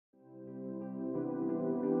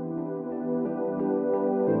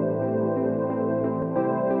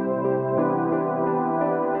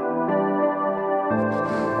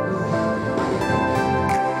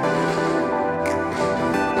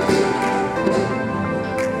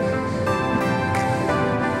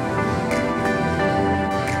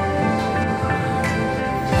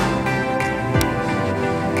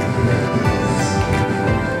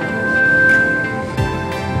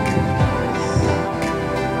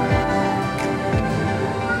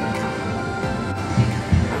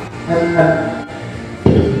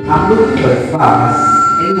I'm looking for a flower. Has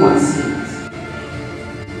anyone seen it?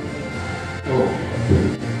 Oh.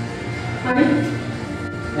 Honey?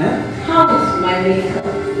 Eh? How is my makeup?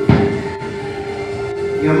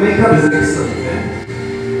 Your makeup is excellent, eh?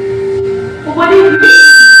 But what do you do?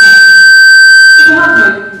 You have my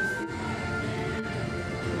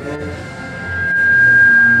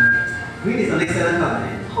green is an excellent color, eh?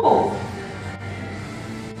 Oh.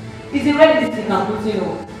 Is the red lipstick I'm putting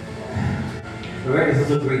on? The red is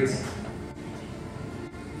also great.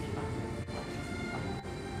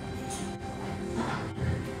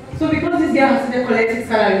 So because this girl has been collecting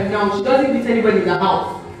salary now, she doesn't meet anybody in the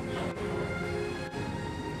house.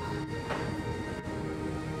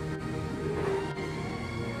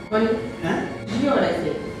 Honey? Huh? Do you know what I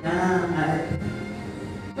said?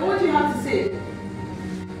 Then what do you have to say?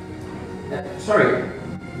 Sorry.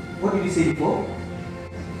 What did you say before?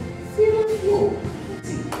 Seriously? Oh,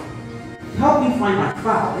 see. Help me find my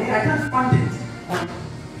file. I can't find it.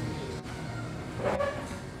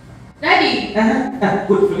 Daddy!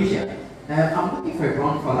 Good, Felicia. I'm looking for a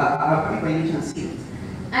brown file. I'll by any chance see it.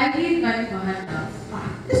 I need money for handouts.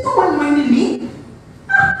 There's no one minding me.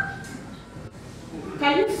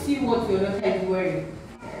 Can you see what your daughter is wearing?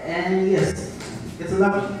 Yes. It's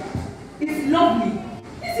lovely. It's lovely.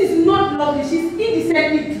 This is not lovely. She's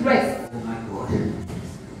indecently dressed. Oh my god.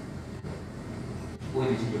 Where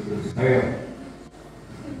did you go? Hurry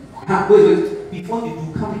up. Wait. Before you do,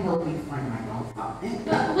 come help me find my brown file.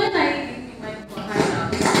 When are you giving money for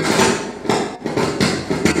handouts?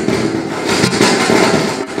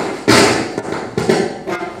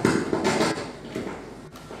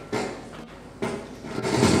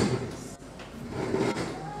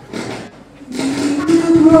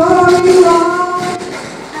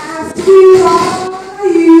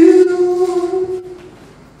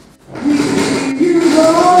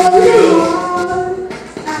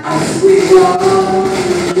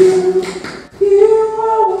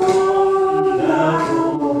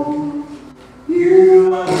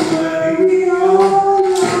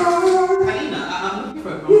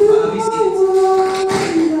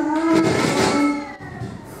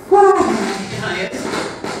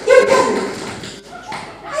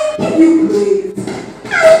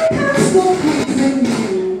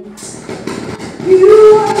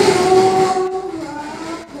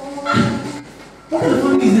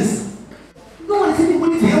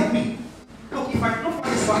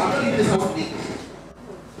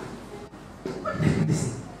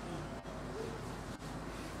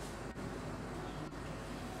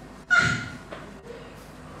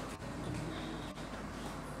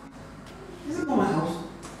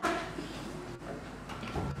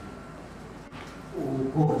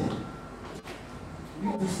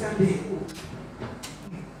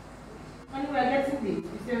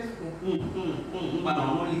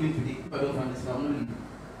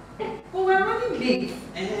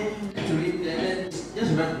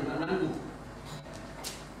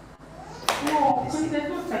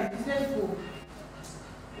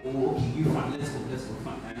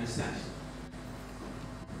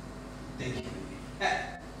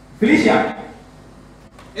 Felicia!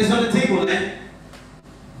 It's on the table, eh?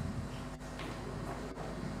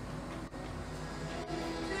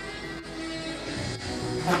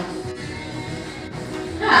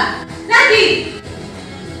 Daddy!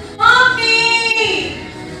 Mommy!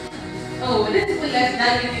 Oh, this people left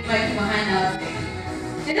Daddy with my handouts.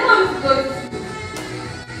 They don't want me to go to school.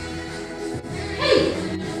 Hey!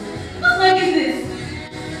 What bag is this?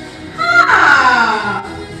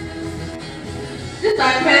 This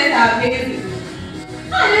my credits are amazing.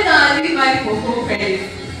 I don't need money for home credits.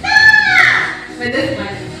 But this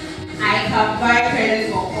money, I can buy credits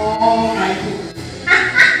for all my books.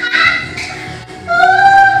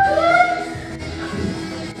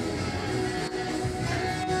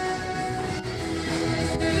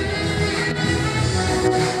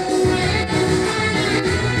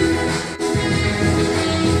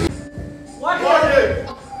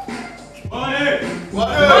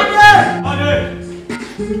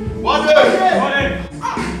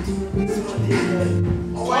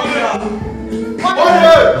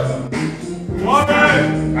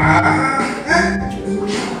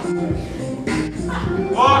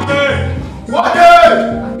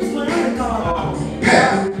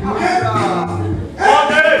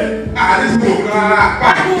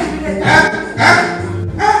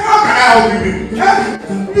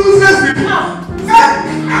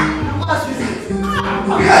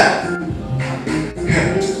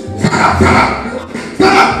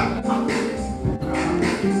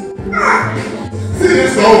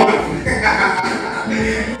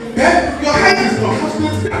 Your height is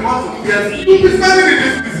proportional to the amount of Yes, you'll be spending in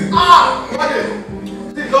this busy. Ah! What is?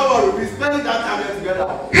 See, don't worry, we'll be spending that time here together.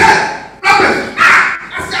 Hey! Rubbish!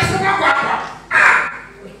 I see a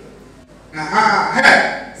hey!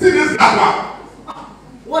 See this black one?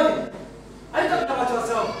 What? Are you talking about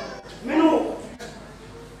yourself? Me no.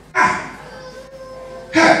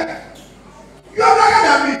 Hey! You are blacker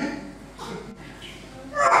than me!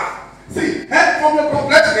 See, head from your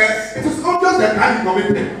complexness, it is obvious that crime you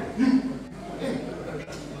committed.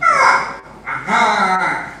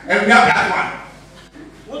 And we have that one.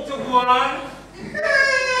 What's going on?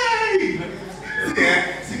 Hey!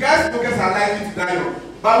 See, guys, smokers are likely to die,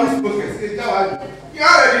 but we smokers, you're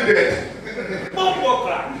already dead.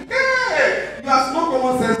 Hey! You have no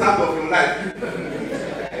common sense out of your life.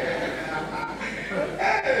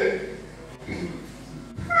 Hey!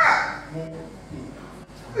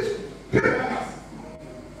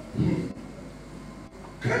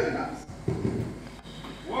 Criminals.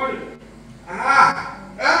 What?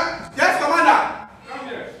 Yes, Commander. Come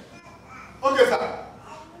here. Okay, sir.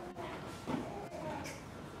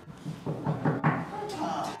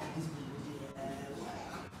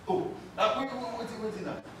 Oh, wait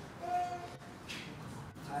now.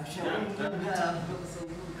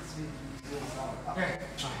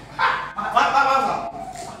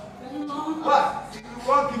 What? You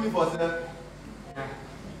won't give me for sir?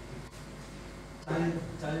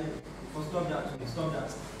 Charlie, stop that.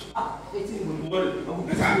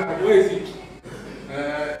 Where is he?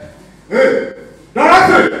 Hey!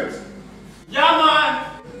 Dorothy! Yeah, man!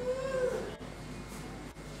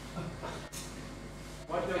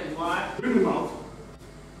 What do you want? Bring him out.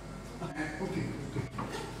 Okay.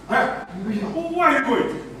 Where are you going?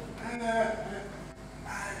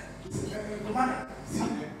 Commander, see,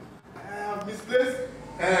 I have misplaced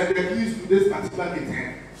the keys to this particular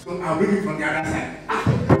gate, so I'll bring it from the other side.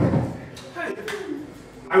 Hey!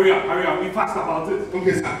 Hurry up, be fast about it.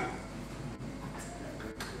 Okay, sir.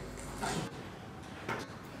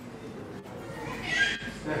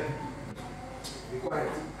 Be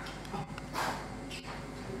quiet.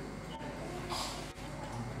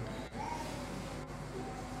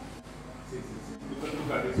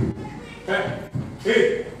 Look at this. Hey!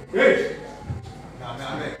 Hey!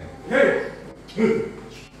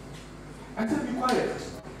 I said be quiet.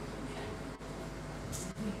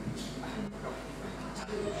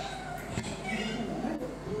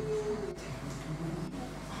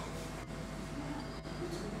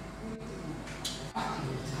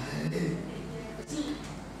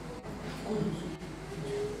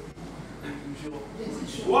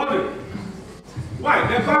 What? Why?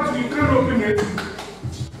 They're back to you, can't open it.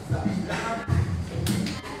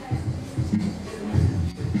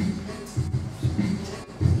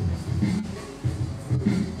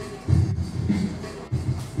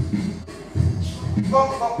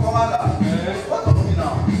 Commander, what of me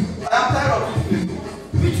now? I am tired of this place.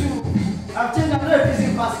 Me too. I'm telling you, I'm not a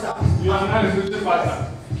prison pastor. You are not a prison pastor.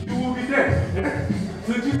 You will be there.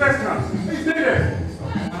 Till Jesus comes. Stay there.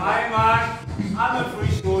 Hi, man. I'm a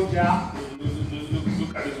free soldier.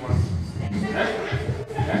 Look at this one.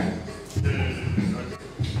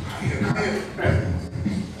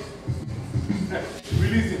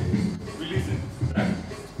 Release him.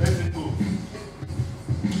 Let it go.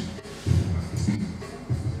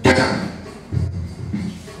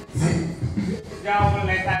 Yeah, we'll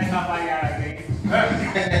let that stuff out again.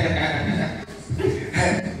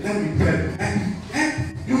 Let me tell you.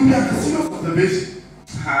 You will have a serious observation.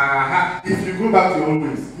 If you go back to your own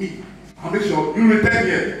ways, I'll make sure you return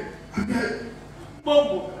here.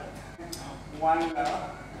 Bobo. One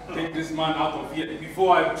take this man out of here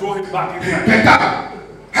before I throw him back in here. Get out!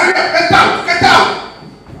 Hurry up! Get out!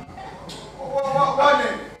 What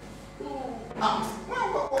name?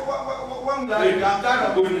 I'm tired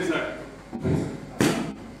of going inside.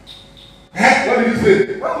 What did you say?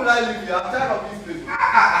 When will I leave here? I'm tired of this place.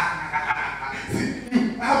 See,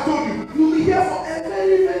 I have told you, you'll be here for a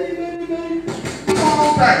very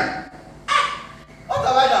long time. What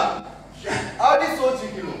have I done? I already sold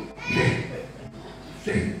chicken.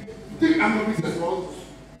 Think I'm going to be successful?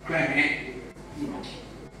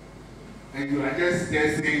 And you are just there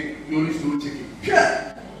saying you only stole chicken.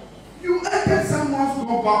 Yeah. You entered someone's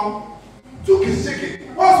compound, took his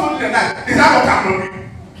chicken. What's only the night? Is that what I'm doing?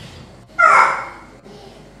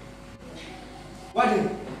 What then?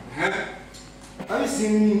 Have you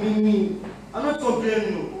seen me? I'm not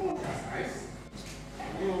complaining. No. That's nice.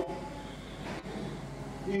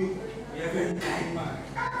 You're a very kind man.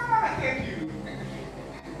 Thank you.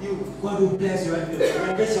 God will bless you and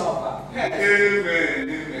get your offer.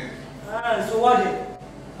 Amen. So what then?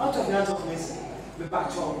 Out of the hands of mercy, the back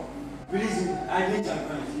to Release me. I admit your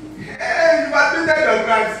crime. Hey, you admitted your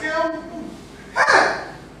crime still? Hey!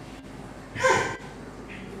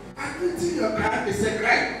 Admitting your crime is a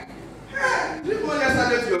crime. Hey! You go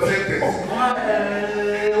yesterday to your sentence.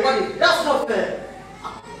 What? That's not fair.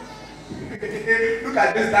 Look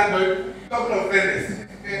at this time, boy. Talk of fairness.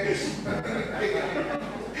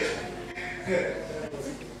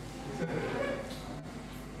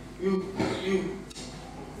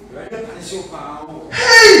 You are the pension power.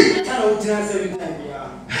 Hey! I don't dance every time, yeah.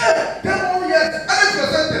 Hey! 10 more years. Admit your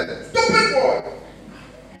sentence. Stupid boy.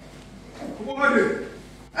 What is it?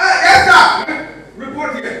 Yes, sir.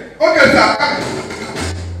 Report here. Okay, sir.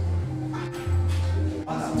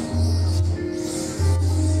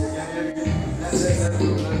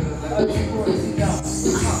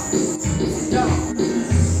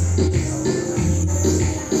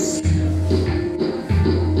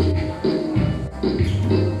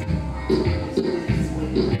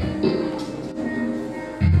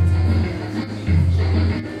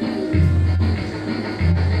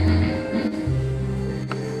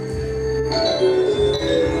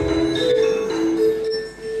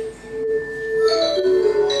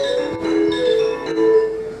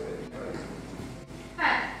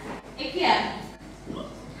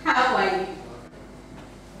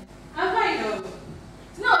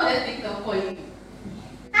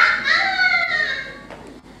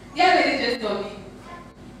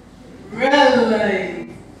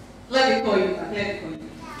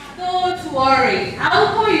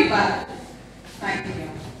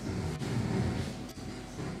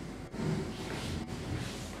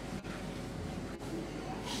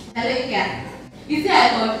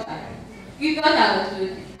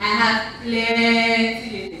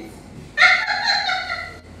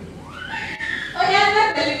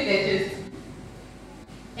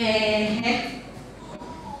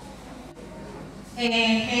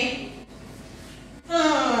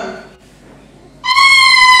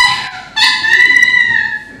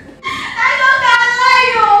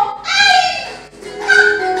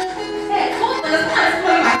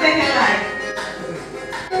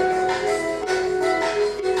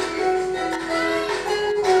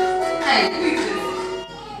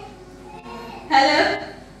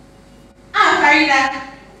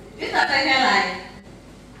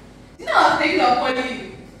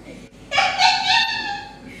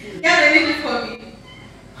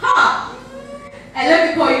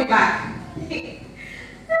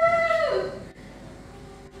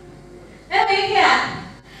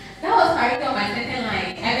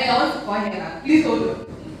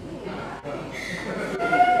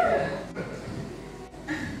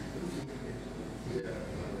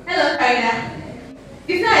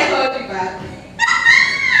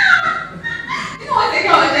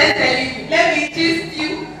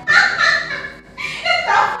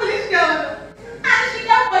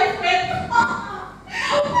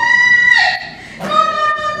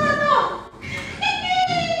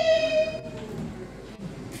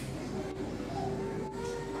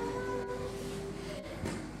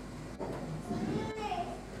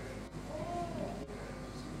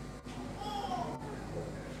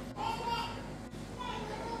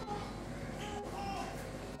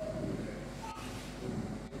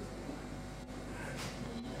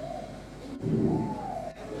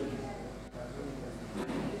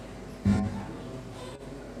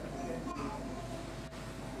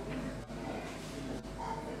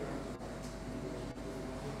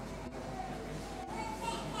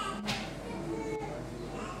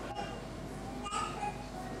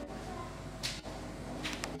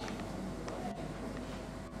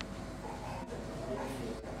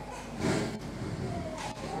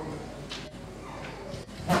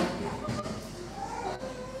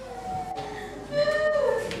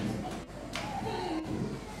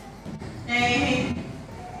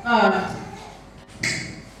 Come.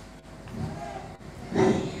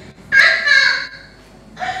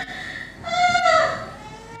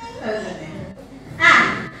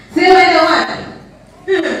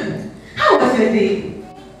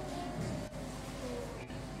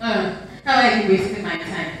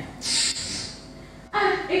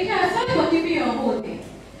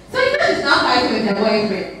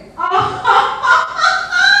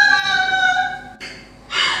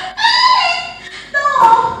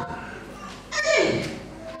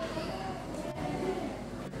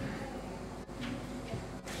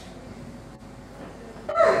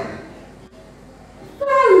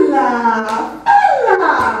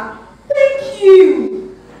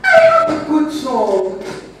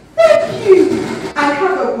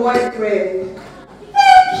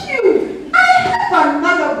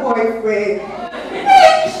 Boyfriend.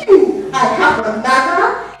 Thank you. I have another,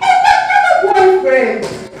 and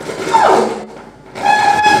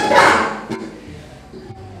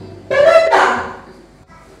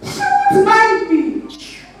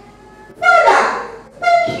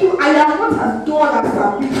as dull as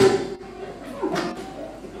some people.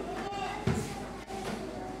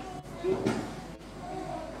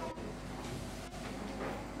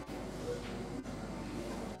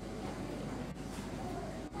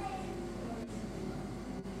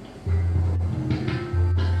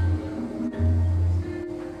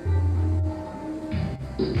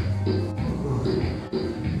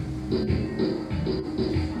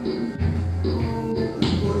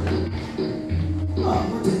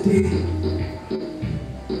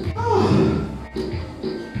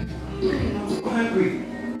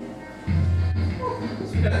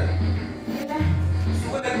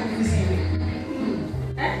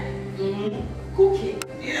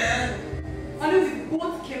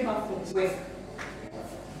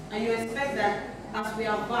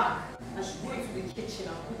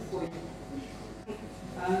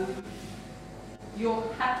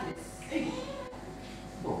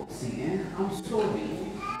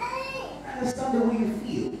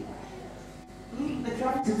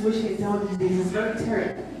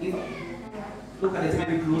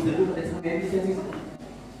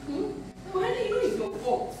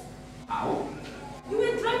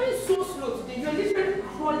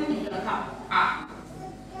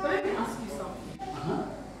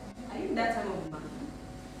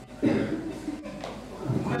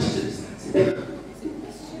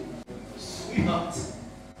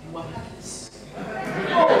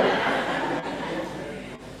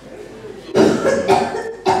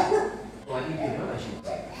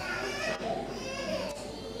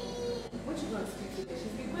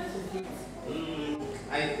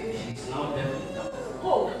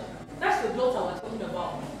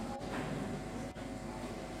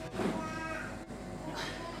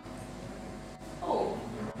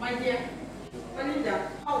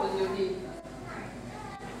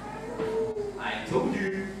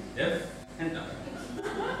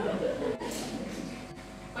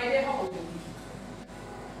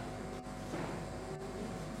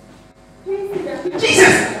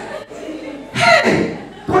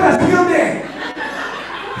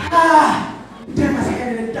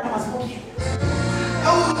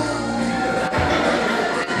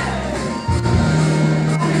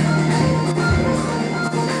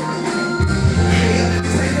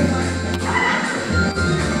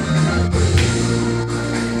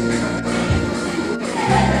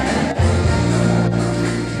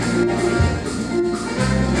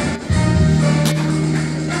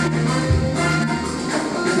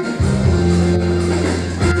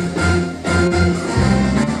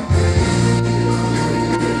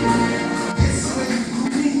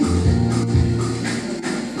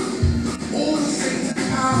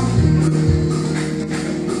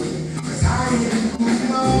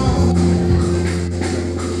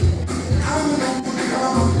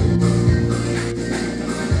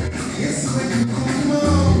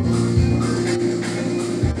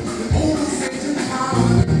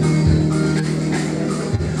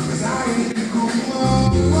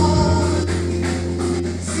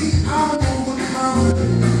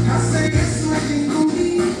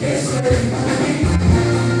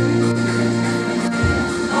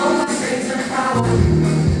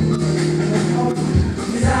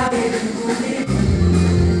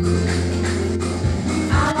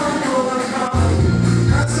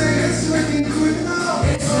 I say it's looking good.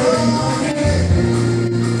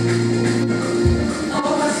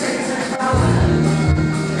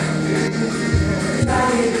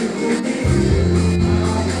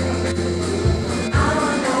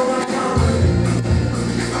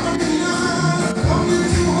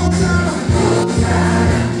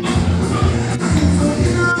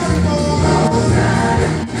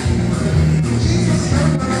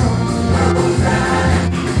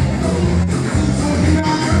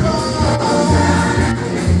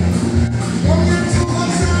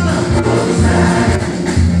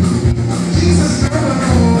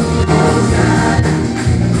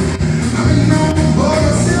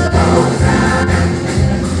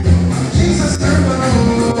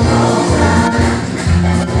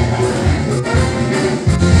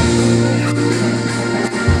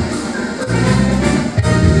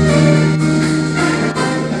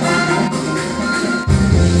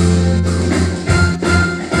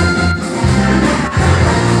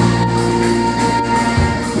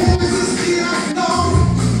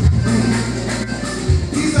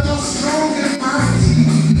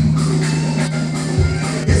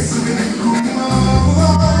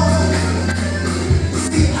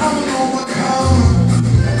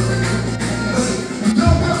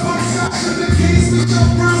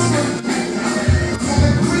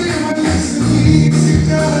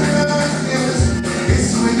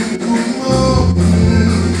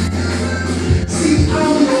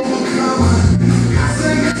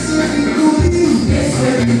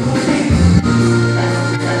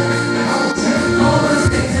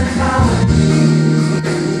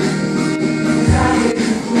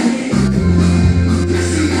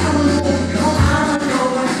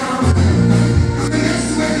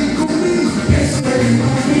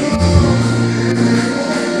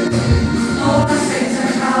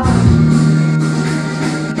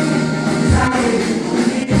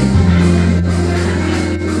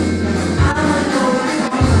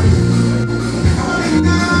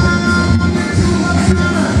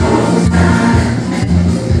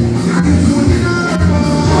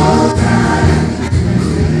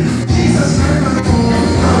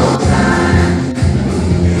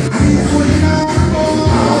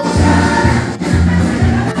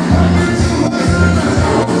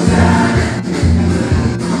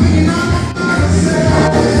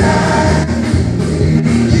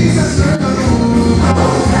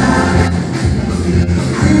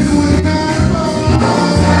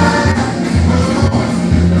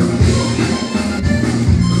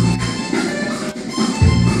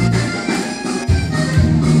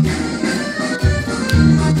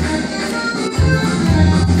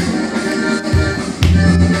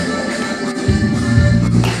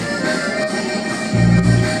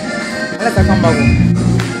 Unless I come back home.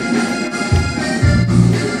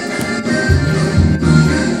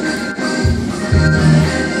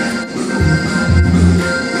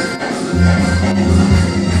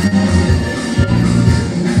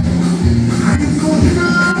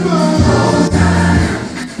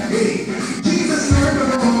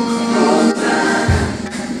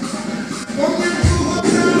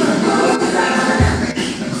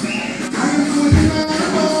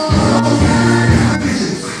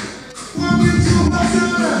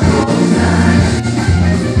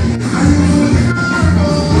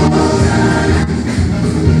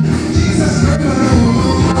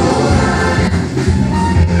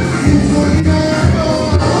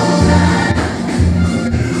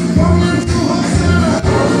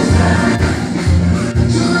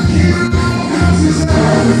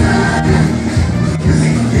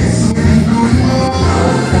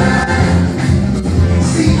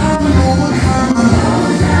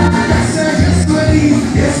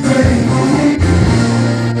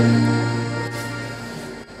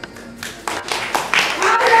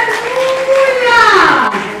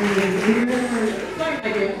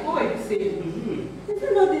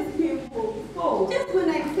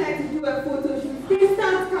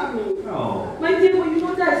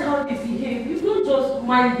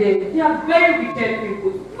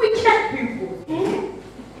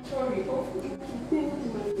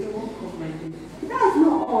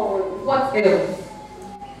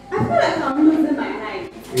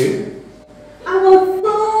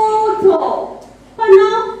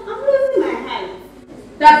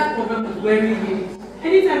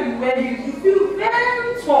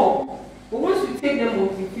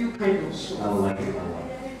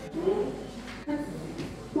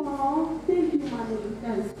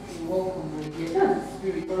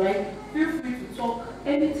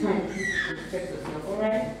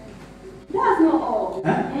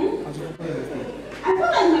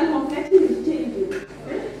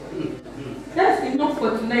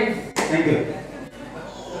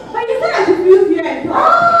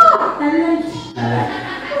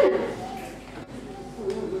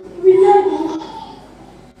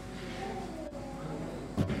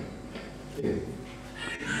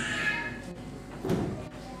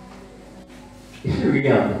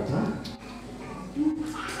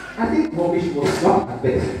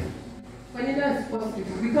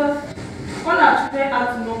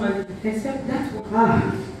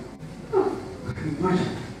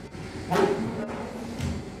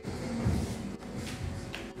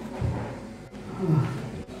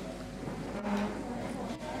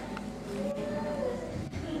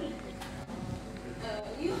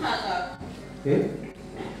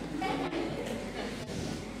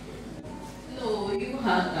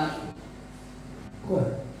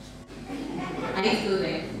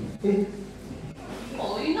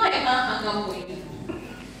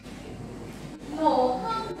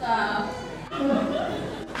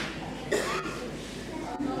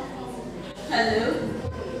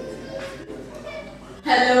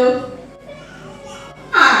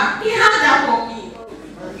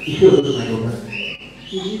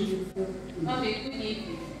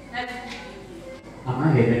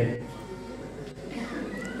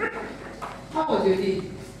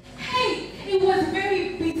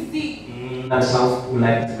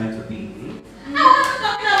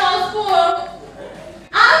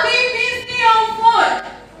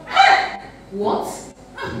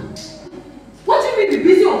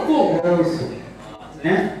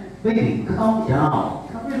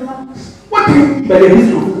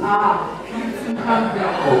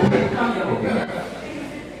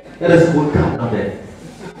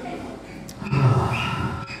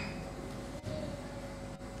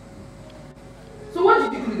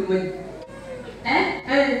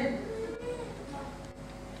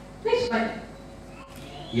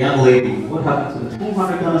 Young lady, what happened to the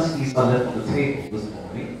 200 cedis I left on the table this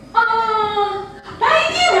morning? Why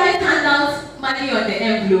did you write handouts money on the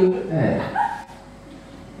envelope?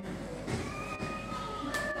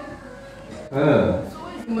 So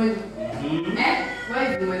where's the money?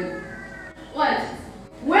 Where's the money? What?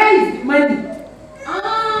 Where is the money?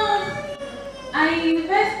 I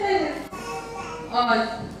invested on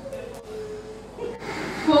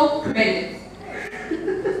full credit.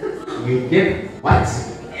 You did what?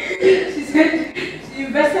 She said she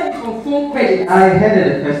invested on phone credit. I heard it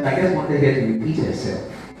at first. I just wanted her to repeat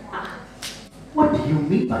herself. What do you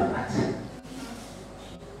mean by that?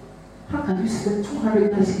 How can you spend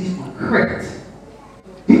 200 cedis on credit?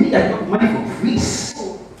 You think I got money from Greece?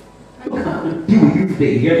 Look, I'm going to deal with you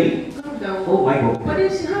today, you hear me? Calm down. Oh my God. But then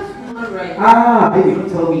she has human rights. Baby, don't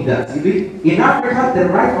tell me that. You see, in Africa, the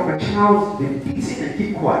right of a child to be beaten and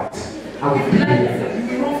keep quiet. I will be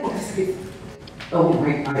there. You run from this gate. Oh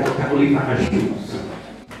my, I can only find my shoes.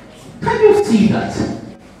 Can you see that?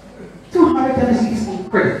 200 is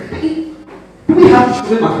incredible. Do we have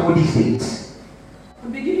children at all these days?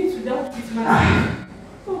 I'm beginning to doubt with my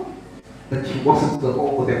That she walks into the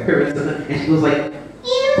hall with her parents and she was like,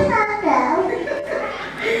 You have go.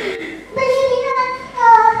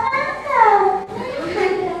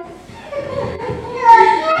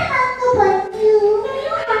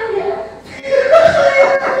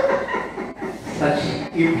 such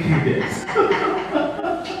impudence.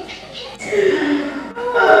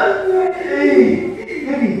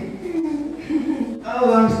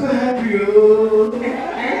 Oh, I'm so happy. Oh.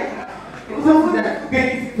 What's that?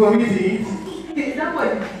 Get for me to eat. Is that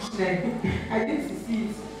what you said? I didn't see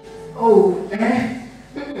it. Oh,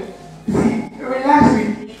 See, relax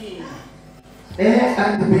with me.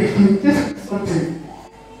 And the baby, just something.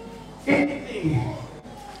 Anything.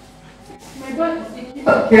 My body is aching.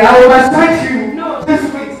 Okay, I will massage you. No,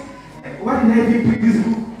 just wait. Why did I even pick this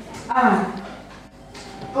book?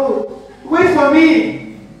 Oh, wait for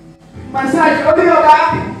me. Massage, open your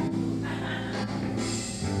back.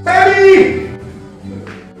 Baby!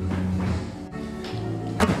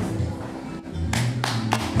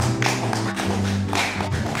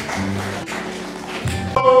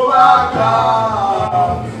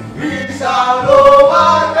 Overcome. We shall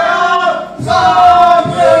overcome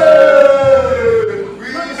someday.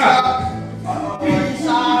 We shall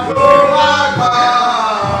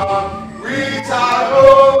overcome. We shall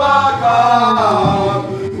overcome.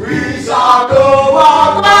 We shall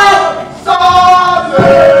overcome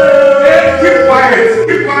someday. Hey, keep quiet.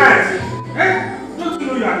 Keep quiet. Eh? Don't you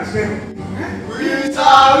know you understand? We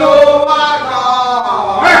shall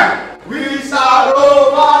overcome. We shall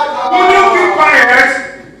overcome. Will you keep quiet?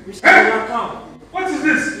 We shall overcome. What is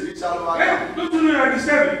this? We shall Eh? overcome. Don't you know you are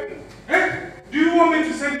disturbing? Eh? Do you want me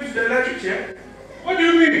to send you to the electric chair? What do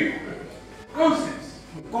you mean? Nonsense.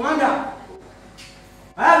 Commander,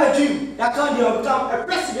 I have a dream that one day I'll become a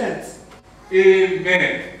president.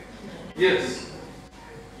 Amen. Yes.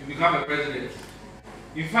 You become a president.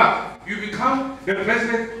 In fact, you become the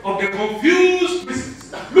president of the confused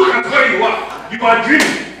business. Look at where you are. You are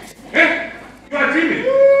dreaming. Eh? You are dreaming.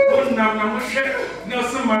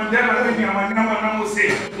 Nelson Mandela,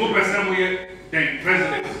 the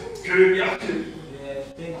president. Yeah,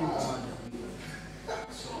 thank you, Commander.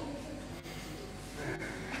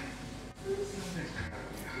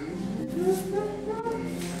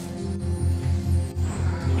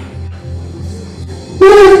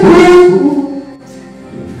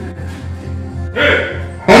 Hey!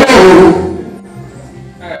 Hello!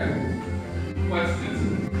 What's this?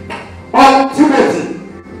 Timothy!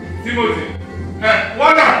 Timothy.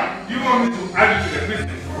 What up? You want me to add you to the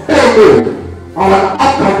business? Oh, I'm an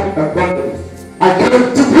upcoming abundance. I came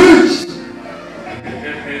to preach!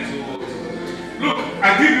 Look, I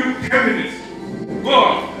give you 10 minutes. Go on.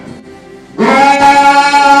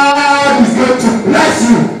 God is going to bless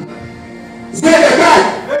you! Say the God!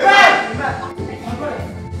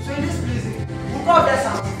 So in this prison, who got that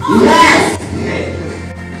sound? Yes!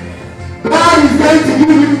 God is going to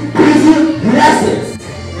give you prison blessings.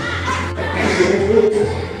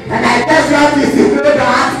 And I just want you to know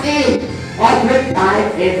that in offering time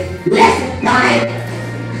is blessing time.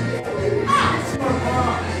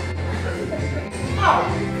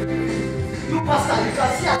 You pastor, you can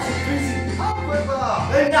see us in prison.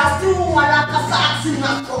 And there's still one asking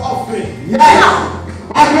us for offering. Yes!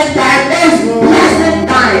 Offering time is blessing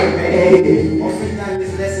time. Offering time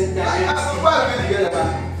is blessing time.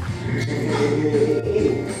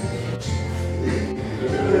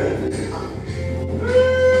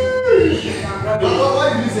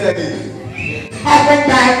 What did you say again? Offering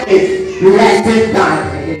time is blessing time.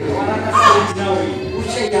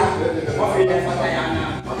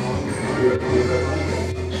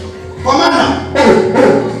 Commander!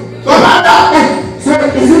 Commander! So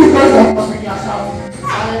is it because of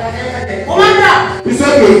Commander! It's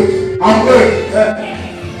okay. I'm going.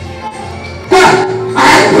 I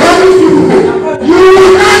promise you, you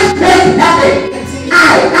will not make nothing. I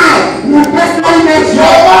will personally make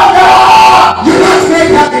sure. You will not make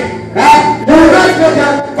nothing. You will not make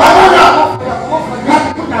nothing.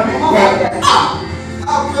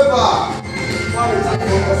 Afefa!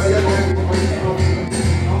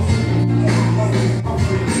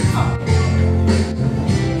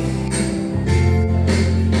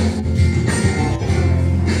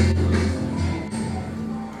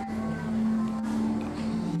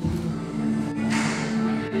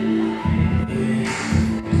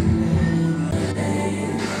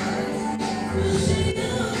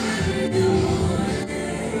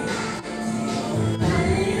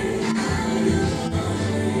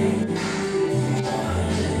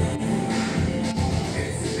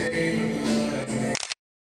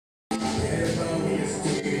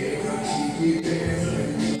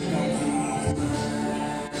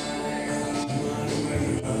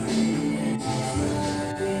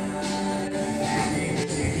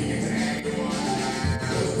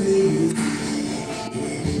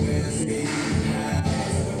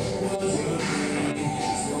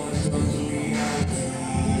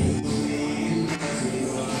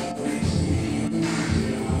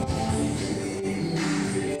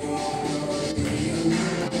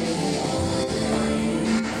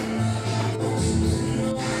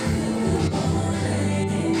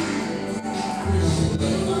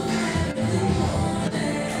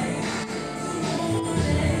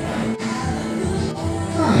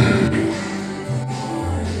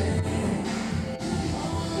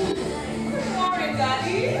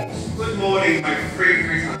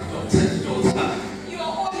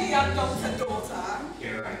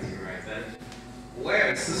 Where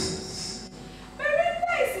are the sisters?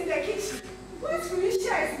 Loretta is in the kitchen. Where's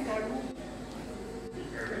Felicia is in the room?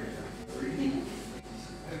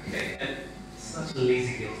 Okay, and such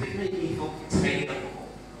lazy girls, they make me help tidy up the home.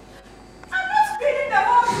 I'm not cleaning the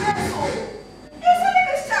whole vessel. It's only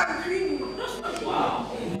this time cleaning. Wow.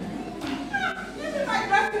 This is my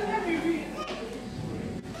dressing every week.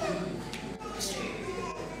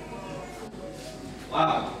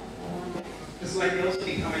 Wow. It's like girls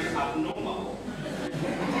becoming abnormal.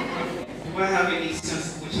 Do I have any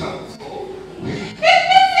sense of which I was told?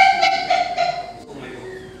 Oh my God.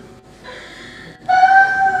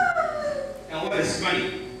 And what is funny?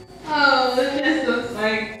 Oh, that's so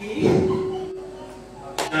funny.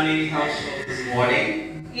 Done any house shows this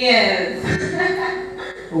morning? Yes.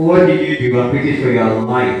 What did you do? I'm pretty sure you're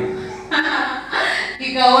lying.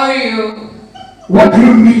 You can worry you. What do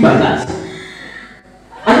you mean by that?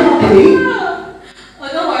 Are you okay? Oh,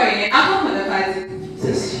 don't worry. I'll come for the party.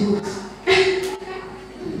 Jesus, shoot.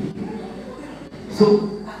 So,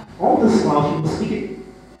 all this while she was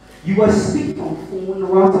speaking, you were speaking on the phone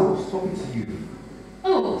while I was talking to you.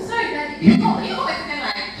 Oh, sorry, Daddy. You always say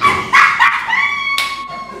like.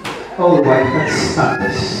 Oh, I can't stand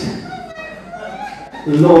this.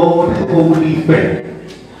 Lord, holy friend.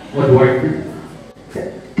 What do I do?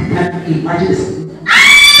 Can't imagine this.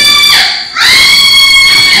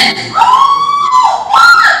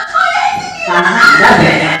 That's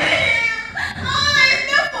it.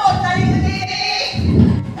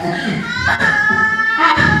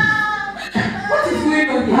 What is going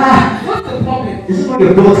on here? What's the problem? This is not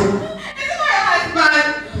your daughter. It's my husband.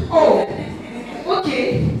 Oh, okay.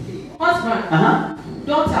 Husband,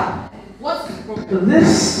 daughter, what's the problem? This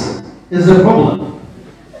is the problem.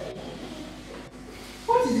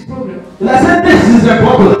 What is the problem? I said this is the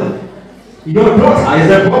problem. Your daughter is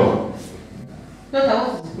the problem. Daughter,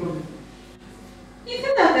 what is the problem? You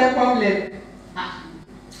think that's the problem?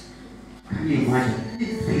 Can you imagine?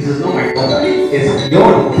 This is not my daughter. It's your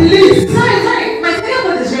daughter. Please, sorry. My second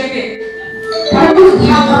word is ringing. Can you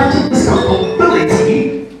imagine this accountability?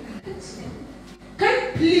 Can you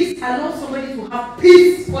please allow somebody to have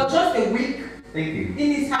peace for just a week Thank you.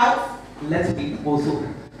 in his house? Let me also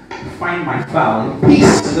find my file in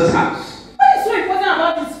peace in this house. What is so important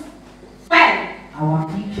about this file? Our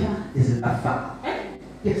future is in that file. Eh?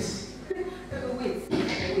 Yes. Wait.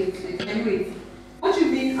 What do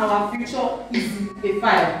you mean our future is in a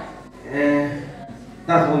file?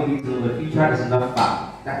 That's what you need to know. The future is in that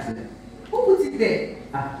file. That's it. Who put it there?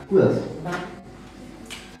 Who else?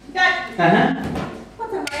 Dad, What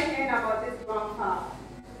am I hearing about this brown file?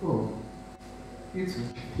 Oh. You too.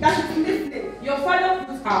 that is listening. Your father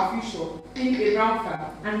put our future in a brown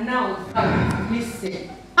file, and now it's missing.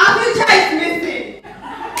 Our future is missing.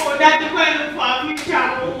 Oh, that's the point of our future.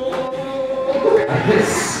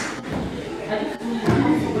 This. I just don't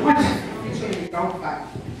know what future in a brown file.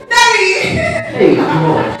 Daddy! Hey, no.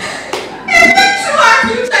 Is it true our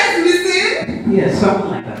future is missing? Yeah, something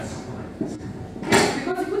like that.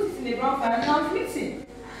 Because he put it in a brown file and now it's missing.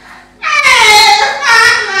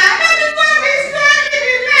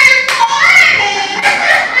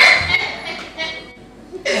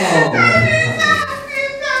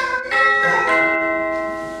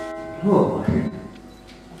 Oh.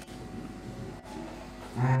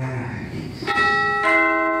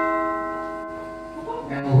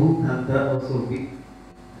 And who can that also be?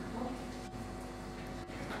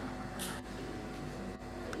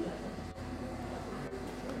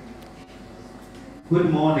 Good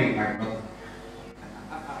morning, my brother.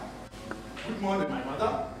 Good morning, my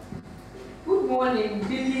mother. Good morning,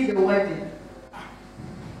 Billy the wedding. I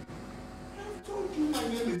told you my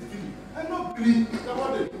name is Billy. I'm not Billy the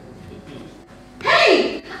wedding.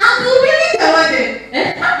 Hey, Uncle Billy the wedding.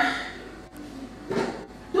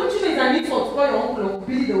 Don't you know it's an insult to call your uncle Uncle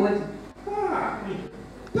Billy the wedding?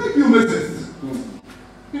 Thank you, Mrs.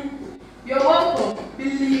 You're welcome,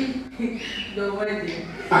 Billy the wedding.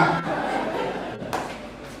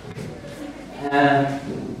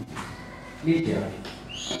 Lydia,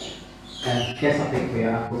 get something for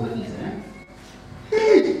your uncle to eat, eh?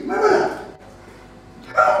 Hey, my brother.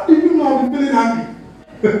 How did you know I'm feeling happy?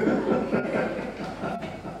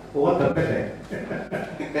 What the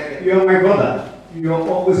pepper? You're my brother. You're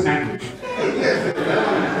always angry.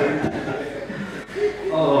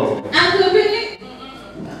 Oh. Uncle Billy,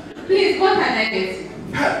 please, what can I get you?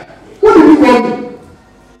 What do you want?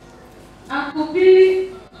 Uncle Billy.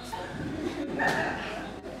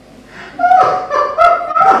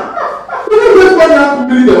 You just want to have to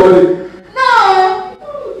believe the wedding. No. I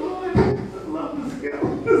love this girl.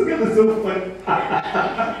 This girl is so funny.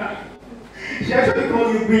 She actually called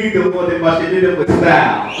you Billy the the body, but she did it with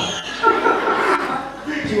style.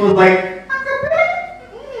 She was like,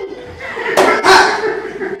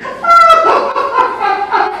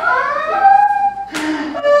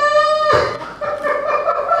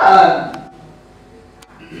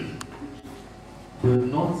 do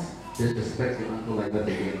not disrespect your uncle like that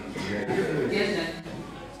again. Yes, sir.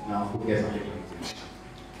 Now, who gets something?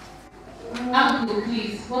 Uncle,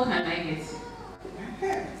 please, what can I get?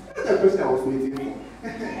 That's the person I was waiting for.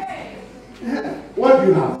 What do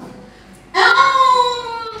you have?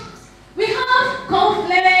 We have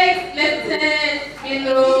cornflakes, lettuce,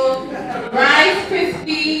 rice,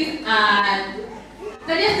 crispies, and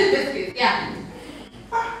digestive biscuits. Yeah.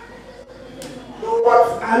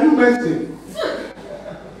 What are you mentioning?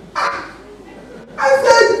 I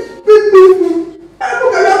said, food. And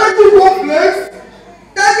look at you making cornflakes.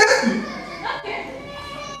 Digestive. Okay.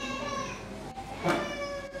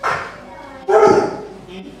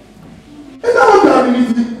 Is that what you have been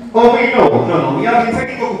eating? Oh, wait, no, we have been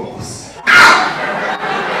taking Cocoa Box.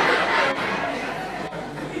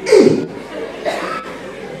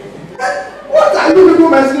 What are you people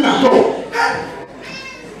mentioning at all?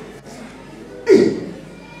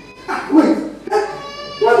 Wait,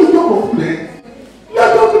 when you talk of food, you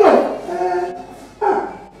are talking of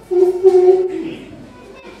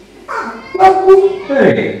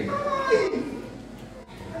Hey.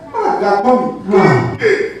 They are coming.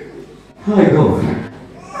 Hi, God.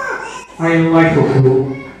 I like Tofu.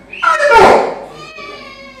 I know.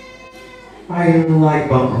 I like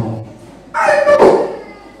Bangkok. I know.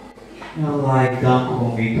 I like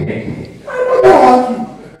Bangkok cake. I know how to.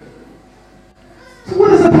 So what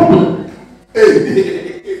is the problem?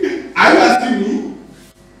 Hey, are you asking me?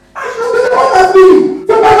 I should be the one asking you.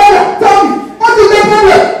 So my mother, tell me, what is the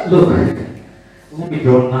problem? Look, let me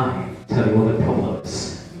draw a line, tell you what the problem is.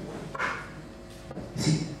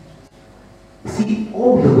 See,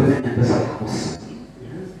 all the women in this house,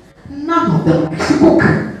 none of them spoke.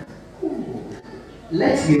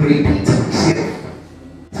 Let me repeat myself,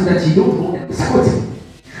 so that you don't go and misquote me.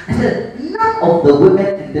 I said, none of the women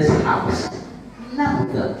in this house, none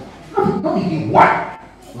of them, not even one,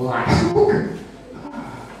 like spoken.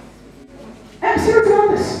 I'm serious about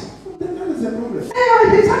this. Then that is the problem.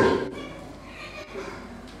 Yeah, exactly.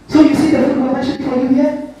 So you see the food I mentioned for you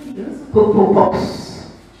here? Yes. Cocoa Pops,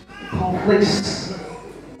 cornflakes.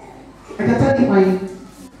 I can tell you my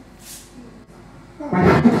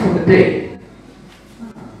food for the day.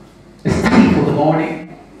 It's tea for the morning.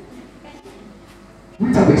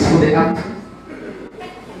 Weetabix for the afternoon.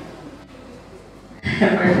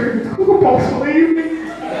 And my favorite Cocoa Pops for the evening.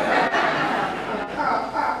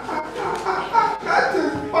 That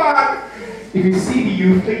is bad. If you see me,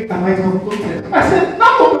 you think I might have bloated. I said,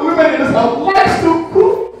 none of the women in this house likes to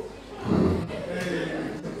cook.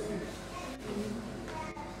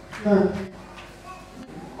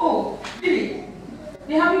 Oh, Billy,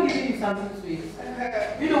 they haven't given you something to eat.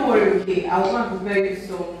 You don't worry, okay? I want to prepare you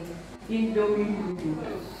some Indomie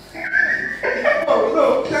noodles. Oh, no,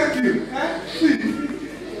 thank you. See,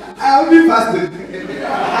 I'll be fasting.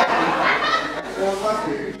 I'm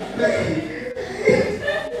fasting. Thank you.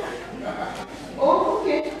 Oh,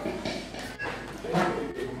 okay.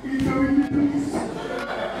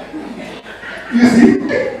 You see,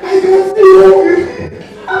 I can see you.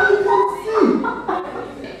 I can see.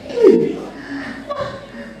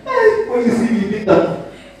 When you see me, you think that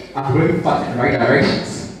I'm going fast in the right directions.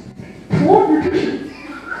 What nutrition?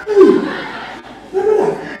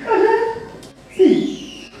 See,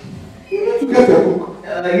 you need to get a book.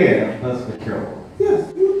 Yeah, that's for sure. Yes,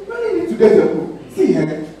 you really need to get a book. See,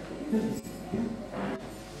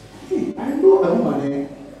 see, I know a woman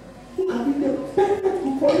who can be the perfect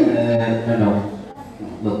book for you. No.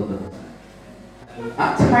 Look.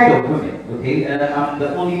 I'm tired of women, okay? I'm the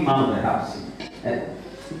only man in the house.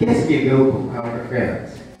 Guess me a girl who have her friends.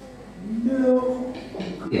 No.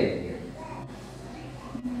 Yeah.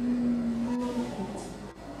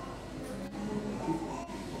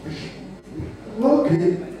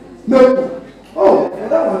 Okay. No. Oh,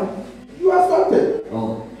 that one. You are sorted.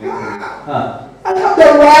 Oh, okay. I have the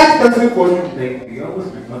right person for you. Thank you. You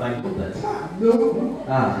almost remember I know that. No.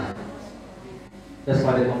 That's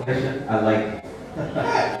why the confession I like.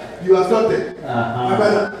 You are sorted. You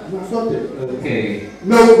are sorted. Okay.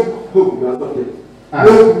 No. You are sorted.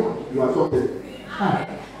 No. You are sorted.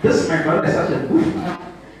 This my brother is such a bush.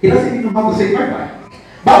 He doesn't even know how to say bye-bye.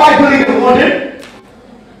 Bye-bye, Billy, good morning.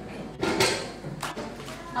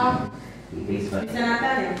 It's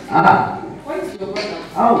Natalia. What is your brother?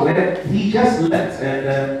 Oh, well, he just left.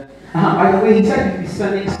 And by the way, he said he'd be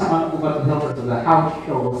sending someone over to help us with the house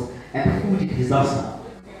shows and food disaster.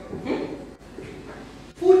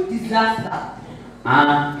 disaster.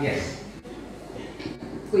 Yes.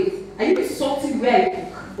 Wait, are you insulting where I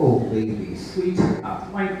cook? Oh, baby,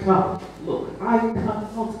 sweetheart, my child. Look, I cannot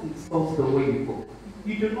insult the way you cook.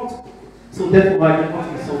 You do not cook. So therefore, I do not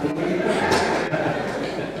insult the way you cook.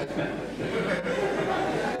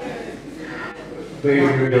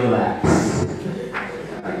 Very relaxed.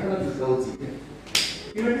 I cannot insult you.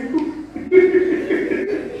 You know you cook.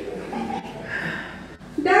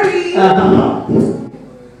 Daddy!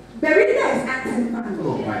 Berida is acting funny.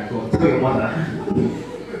 Oh my God, tell your mother.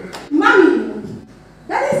 Mommy,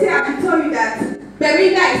 Daddy said I should tell you that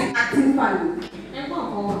Berida is acting funny.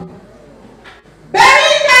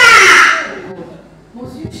 Berida!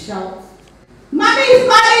 Must you shout? Mommy is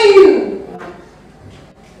calling you!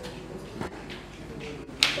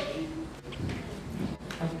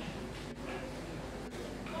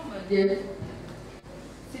 Oh my dear.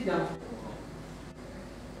 Sit down.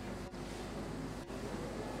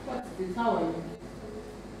 What's this? How are you?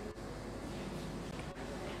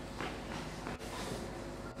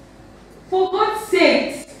 For God's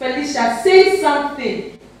sake, Felicia, say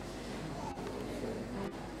something.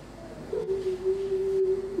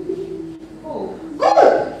 Oh.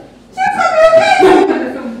 Good! She's from your face!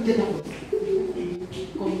 Get up.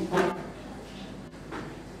 Come.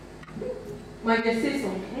 My dear, say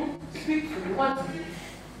something. Speak to me. What is it?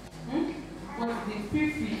 What is it? Feel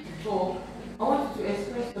free to talk. I want you to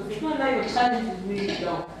express yourself. Don't let your challenges weigh you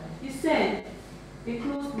down. He said, a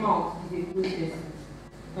closed mouth is a closed destiny.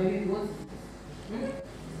 What is it?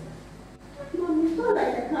 Mom, it's not like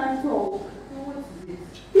I can't talk. What is it?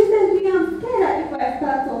 Recently, I'm scared that if I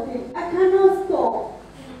start talking, I cannot stop.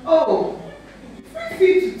 Oh, feel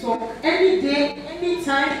free to talk any day,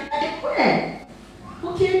 anytime, anywhere.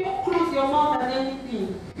 Okay, don't close your mouth at anything.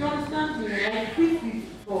 You understand me, right? Feel free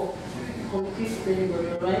to talk. Communicate with anybody,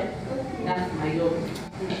 alright? That's my job.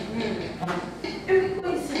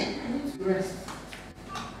 Everybody said, I need to rest.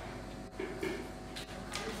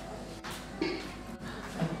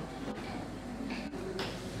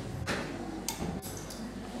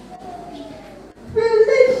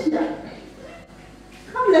 Felicia!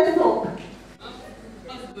 Come, let's talk.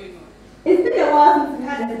 What's going on? It's been a while since we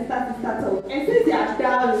had a sister talk, and since you are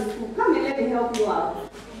down in school, come and let me help you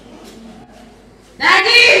out.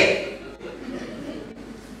 Daddy!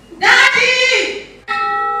 Daddy!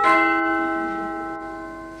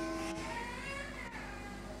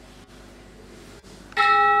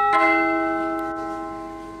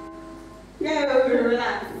 Yeah,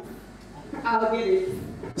 relax. I'll get it.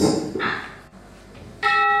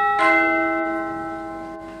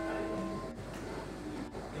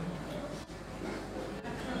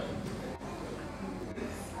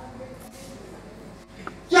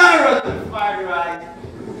 Carrot and fried rice.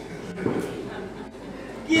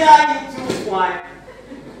 Yeah, you too fine.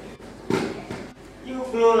 You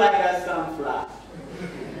blow like a sunflower.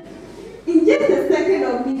 In just a second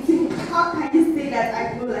of meeting, how can you say that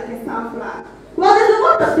I grow like a sunflower? Well, there's a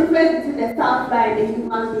lot of difference between a sunflower and a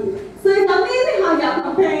human being. So it's amazing how you are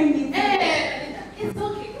comparing me. Hey, it's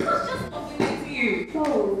okay. It was just complimenting you.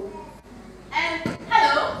 Oh. And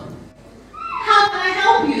hello? How can I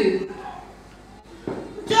help you?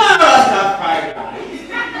 Carrot and fried rice.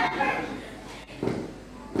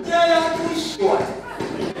 They are too short.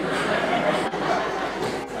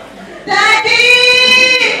 Daddy!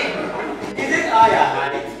 Is it Ayah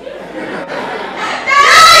height?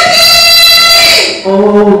 Daddy!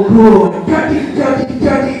 Oh, good. Daddy.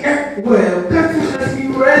 Well, can't you let me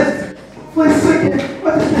rest for a second?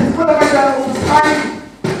 What is this? What have I done all this time?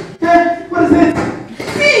 Eh? What is it?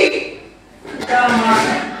 See? Damon,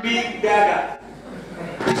 big dagger.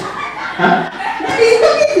 Huh? Daddy, it's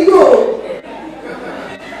okay to go.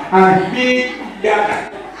 Big dagger.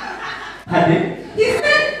 Honey? He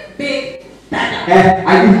said big dada. I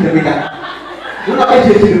need the bigger. You're not going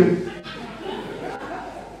to do.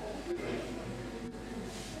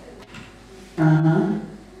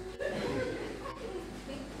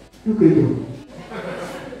 Look at you.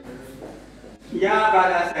 Yeah,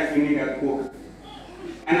 brother said you need a cook.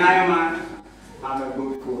 And I'm a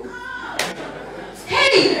good cook.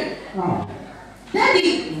 Hey! Oh. Daddy!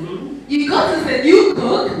 You got us a new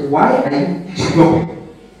cook? Why are you dropping?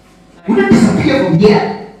 Will you disappear from here?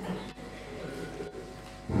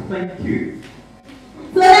 Thank you.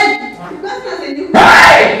 So then, because there's a new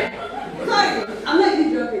Hey! Sorry, I'm not even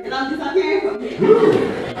dropping, and I'm disappearing from here.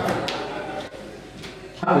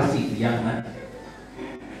 Have a seat, young man.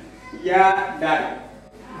 Yeah, daddy.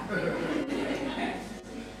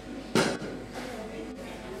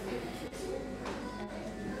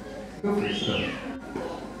 Go for yourself.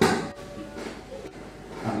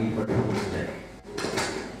 I'm in for trouble today.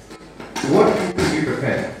 What food do you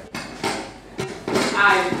prepare?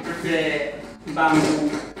 I prepare bamboo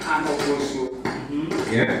and Okoso.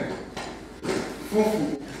 Yeah.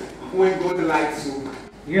 Fufu, when go to light soup,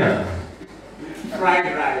 Yeah. fried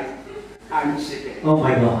rice, and chicken. Oh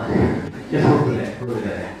my God. Just hold it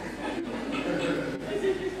there.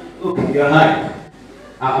 Okay, you're high.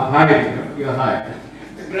 I'm hiding. You're high.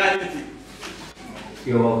 Gratitude.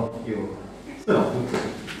 You're welcome. Stop.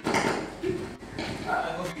 I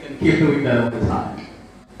hope you can keep doing that all the time.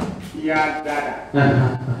 Yeah,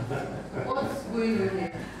 Dada. What's going on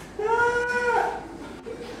here?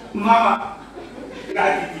 Mama,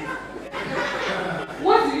 gratitude.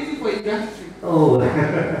 What's the reason for his gratitude? Oh,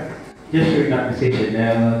 just showing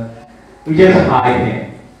appreciation. We just hired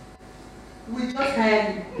him. We just hired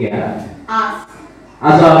him Yeah. as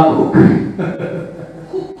As our cook.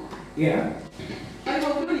 cook. Yeah. And we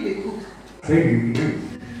don't need a cook. Maybe we do.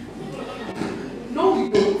 No, we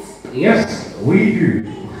don't. Yes, we do.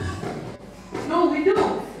 No, we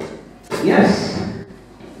don't. Yes,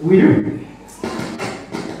 we do.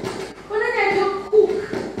 But then I don't cook.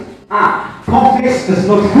 Conflict is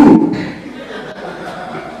not food.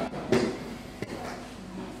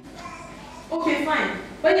 Okay, fine.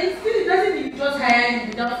 But it still doesn't mean you just hire him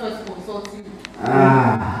without first consulting me.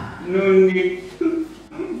 No need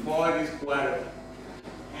for all this quarrel.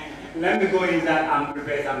 Let me go inside and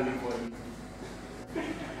prepare something for you.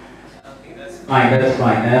 Okay, that's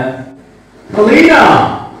Fine.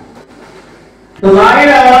 Alina!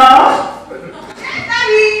 Delilah!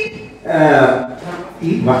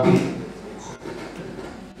 Eat Martey.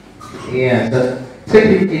 Yeah, take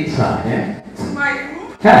him inside, yeah? To my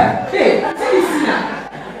room? Hey! Hey, tell me, Sina.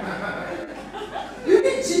 You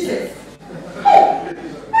need Jesus.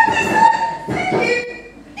 Take him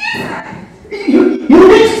inside. You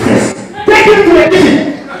need this! Take him to the kitchen!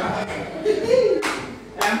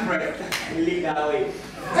 Empress, lead that way.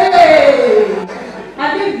 Hey! Her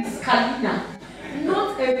name is Kalina,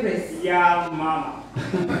 not Empress. Yeah, mama.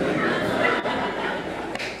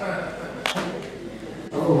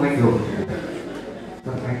 Oh my God.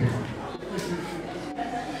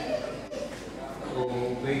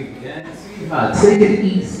 Oh baby, sweetheart, take it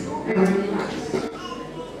easy. Take it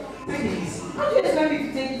easy. How do you expect me to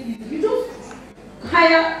take it easy? You just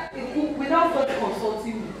hire a cook without first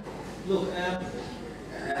consulting me. Look,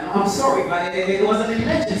 I'm sorry, but it was an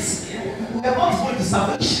emergency. We were about going to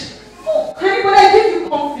salvation. Oh, honey, but I give you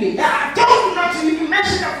conflict. Don't not even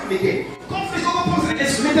mention that from again. Conflict over person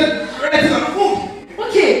is related to food.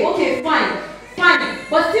 Okay, fine.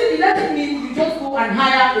 But still, it doesn't mean you just go and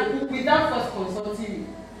hire a cook without first consulting me.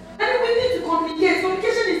 I mean, we need to communicate.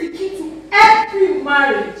 Communication is the key to every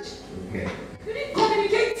marriage. Okay. You need to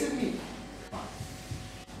communicate to me.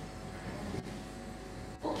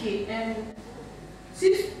 Okay,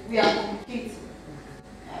 since we are communicating,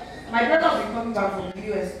 my brother will be coming back from the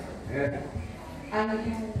US. Yeah. And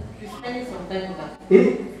you'll be spending some time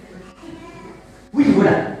with her. Which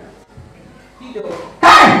brother?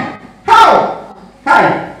 Hey! How? Hi!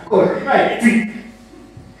 Oh, right.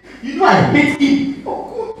 You know I hate him. Oh,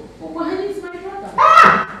 good. Oh, but honey, it's my brother.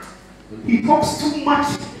 He talks too much.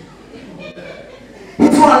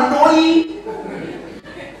 He's so annoying.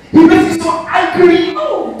 He makes me so angry.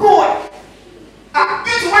 Oh, God.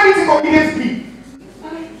 This one is inconvenience me.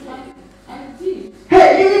 I did. Hey,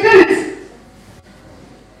 you did it.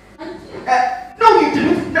 I did. No, you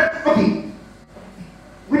didn't. No, okay.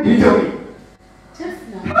 When did you tell me? Just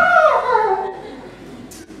now.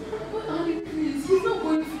 But honey, please, he's not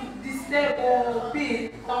going to disturb or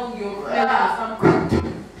beat down your friend or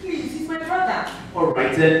something. Please, he's my brother.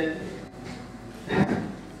 Alright then.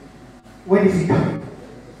 When is he coming?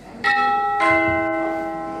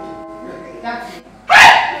 That's it.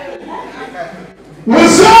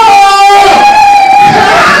 What's up?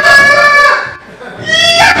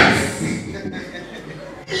 Yes!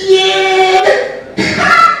 Yeah!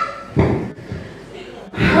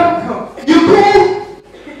 How come? You cool?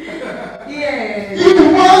 Yeah.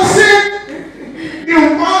 You want it? You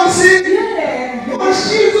want it? Yeah. Oh,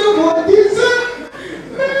 she's a what is it?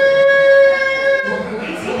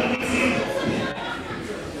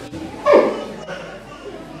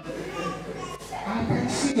 I can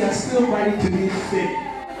see you're still ready to be sick.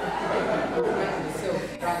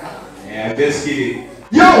 Yeah, just kidding.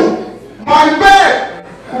 Yo! My man!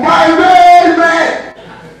 My man!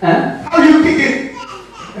 How you kicking?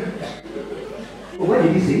 What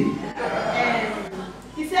did he say?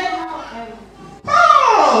 He said how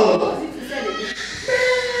Oh! what was it he said again?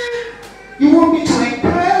 You want me to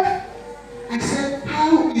inquire? I said,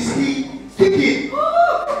 how is he kicking?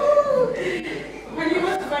 When you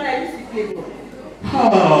want to find out, you see play ball.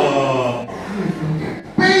 Oh.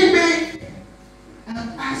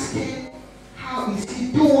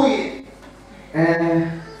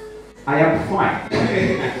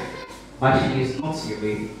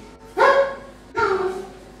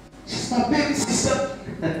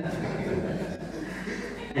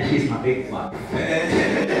 And she's my big wife.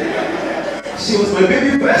 She was my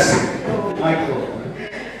baby first. Oh my God.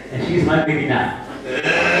 And she's my baby now.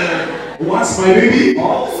 Once my baby,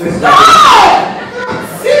 always. No!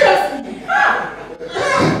 Seriously?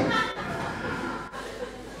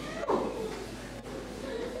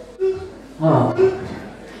 Oh.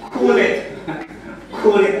 Cool it.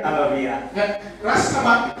 Cool it, Alabia.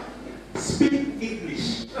 Rastaman, speak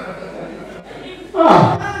English.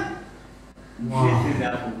 Oh. Wow. This is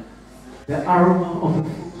apple. The aroma of the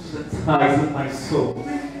food that ties in my soul.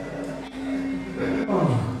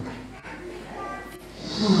 Oh.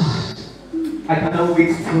 I cannot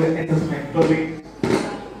wait till it enters my belly.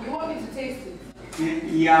 You want me to taste it?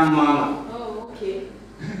 Yeah, Mama. Oh, okay.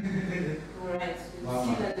 Alright. Mama.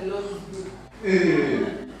 See that the Lord is good.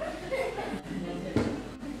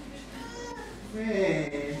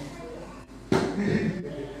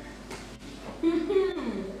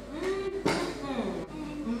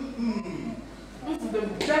 This is the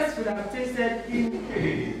best food I've tasted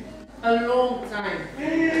in a long time.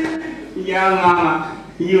 Yeah, Mama.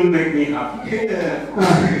 You make me happy. Is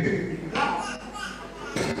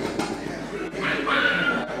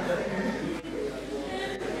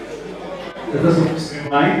this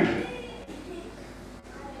mine?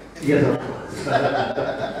 Yes, of course.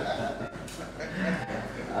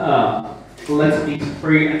 Let me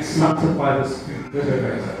pray and sanctify this food.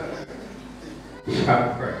 Shall we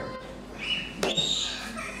pray?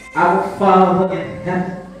 Our Father in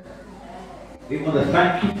heaven, we want to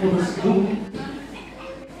thank you for this food.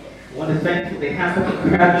 We want to thank you for the hands that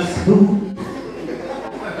prepared this food.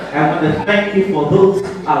 I want to thank you for those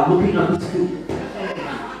who are looking at this food.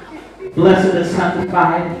 Blessed and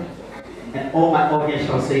sanctified, and all my audience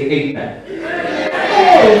shall say amen.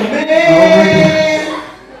 Oh man!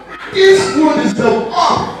 This food is the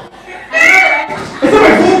bomb! Is that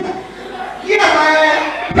my food? Yeah, man!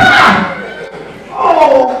 Ah!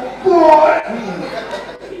 Oh boy!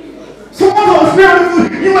 Someone was grabbing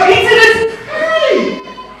food. You were eating it? Hey!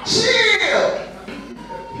 Chill!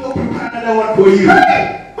 He'll prepare another one for you. Hey!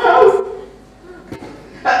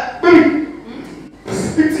 Baby!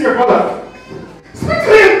 Speak to your brother. Speak to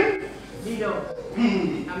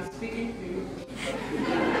him! I'm speaking to you.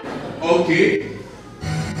 Okay.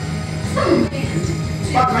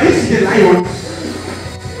 But can you see the lion?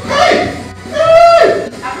 Hey! Hey!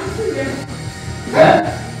 I'm serious. Huh?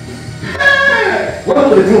 What are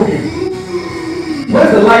they doing?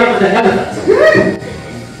 Where's the lion and the elephant?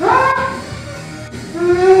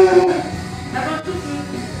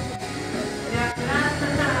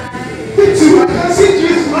 Me too, I can see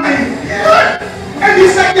Jesus flying. And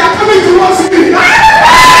it's like they are coming towards me.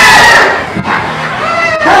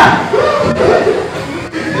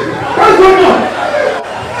 What's going on?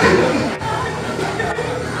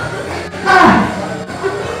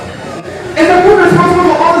 Is the food responsible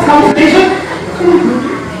for all this conversation?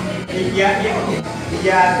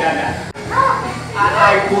 Yeah, Dada. I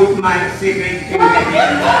put my secret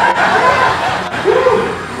ingredient.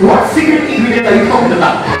 What secret ingredient are you talking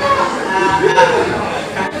about?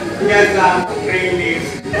 Yes, green leaves.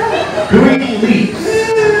 Green leaves.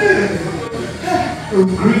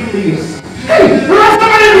 Green leaves. Hey! Run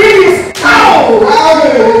somebody leaves! Ow!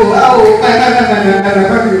 Ow! Ow! I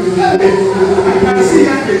can see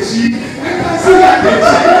that Kechi.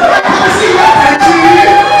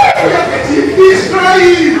 He's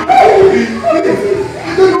crying! I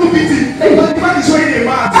don't know pity, but the man is wearing a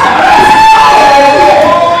mask.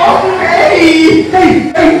 Hey!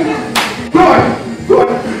 God!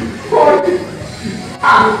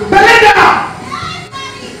 Belinda!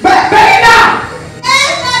 Belinda!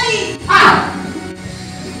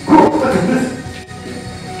 What is this?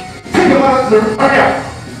 Take your mother to the room. Hurry up.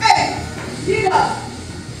 Hey, Dyna.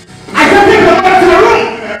 I said take your mother to the room.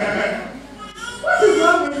 What is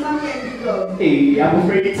wrong with mommy and Dyna? Hey, I'm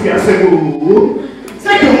afraid it's your sebu.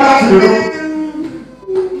 Take your mother to the room.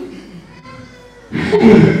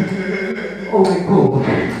 Oh my God.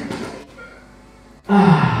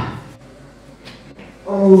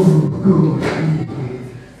 Oh good.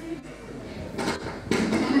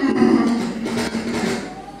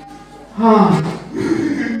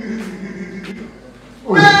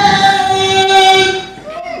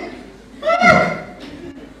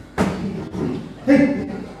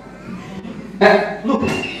 Look.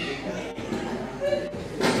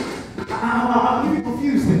 I'm really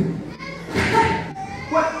confused.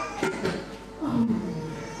 What?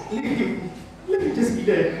 Let me just be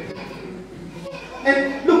there.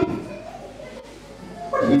 And look.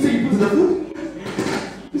 What did you say you put in the food?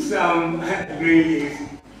 Some green leaves.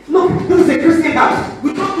 Look, this is a Christian house.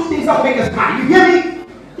 We don't do things that make us mad. You hear me?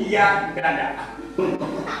 Yeah, Dada.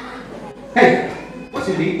 Hey, what's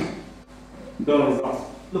your name? Don't rot.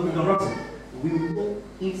 Look, we're not rotting. We will go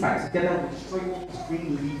inside together with destroy all the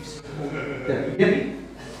green leaves. Then you get me?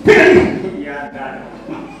 Yeah, Dad.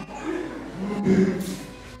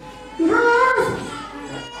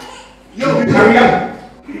 Yo, hurry up!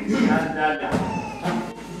 Yeah, Dad.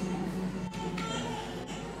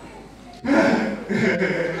 Man!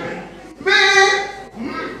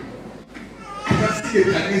 I can see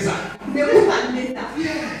the Danesa. The woman later.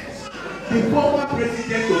 Yes. The former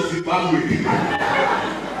president of Zimbabwe.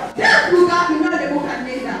 That Luga, you know the woman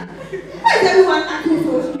later. Why is everyone acting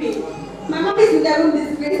so strange? My mom is in the room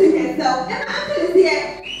disgracing herself, and my uncle is here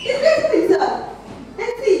disgracing himself.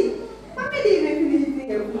 And see, mommy didn't even finish eating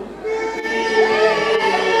her food.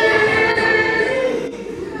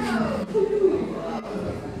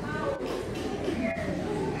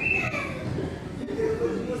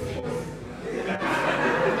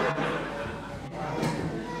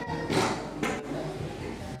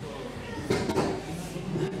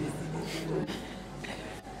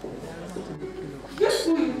 This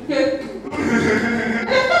food is good. And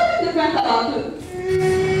there's something different about it.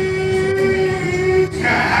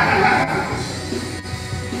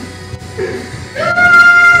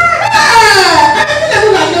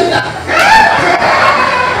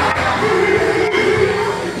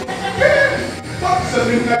 What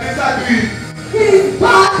is the Danesa doing? He's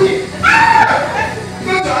party.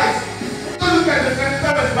 Close your eyes. Don't look at the Danesa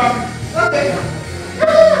of Zimbabwe. Okay.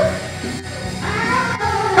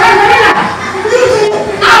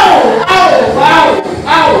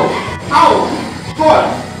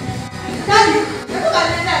 Daddy, the woman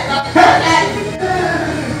later is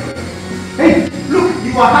Hey, look,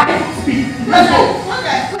 you are high. Speed. Let's go.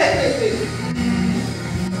 Okay, wait.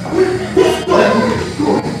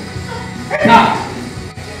 Go. Now.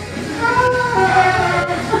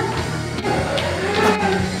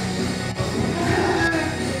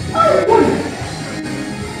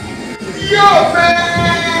 Yo,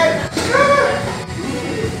 man!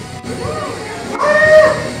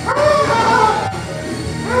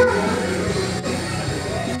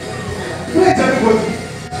 Where's everybody?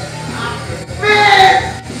 Man!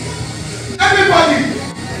 Everybody!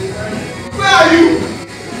 Where are you?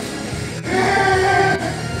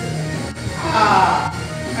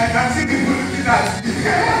 I can see the good looking at you.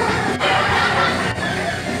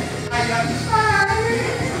 I am sorry.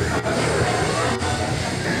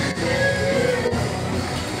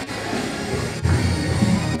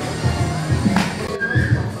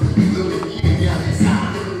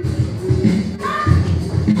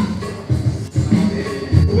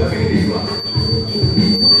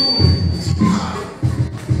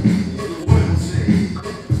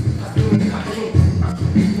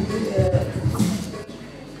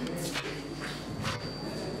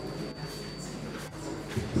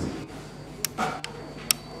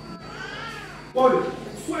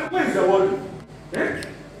 Where's the water? Eh?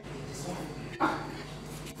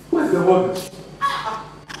 Where's the water?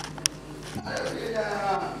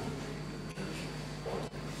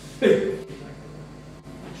 Hey,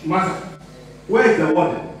 Master, where's the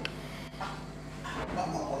water?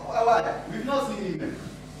 We've not seen him.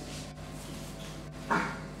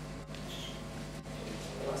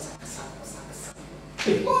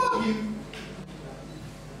 Hey,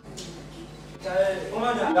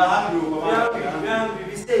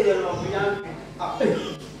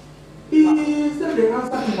 is that the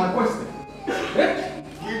answer to my question? Eh?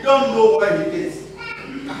 We don't know where he is.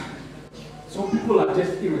 Some people are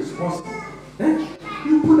just irresponsible. Eh?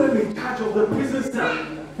 You put them in charge of the prison cell,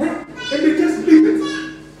 eh? And they just leave it.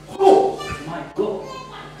 Oh my God!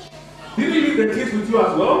 Did he leave the kids with you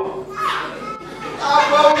as well?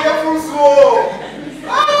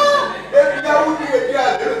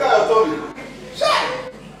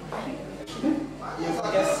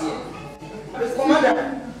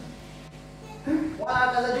 Commander,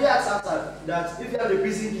 do you accept that if you have the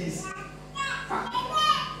prison keys?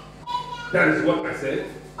 That is what I said.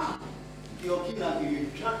 You're kidnapping, you're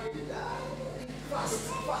tracking it down. Fast.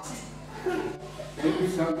 Maybe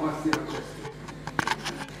someone still interested.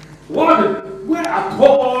 Where at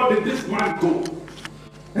all did this man go?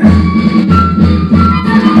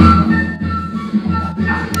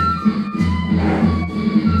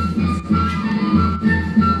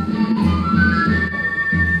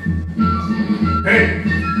 Hey!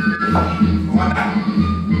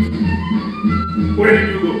 Where did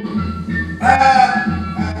you go?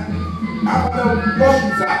 I'm the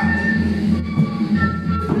washroom, sir.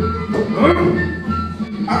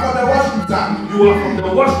 I'm the washroom, sir. You are from the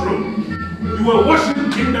washroom. You were washing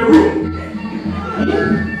in the room.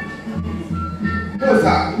 No,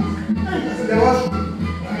 sir. The washroom.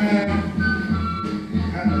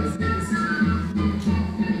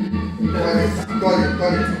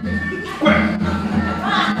 Toilet. Where?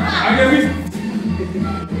 I get it.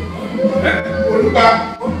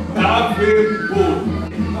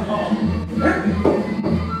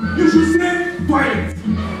 You should say toilet.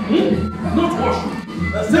 Not washroom.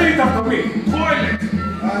 Say it after me. Toilet.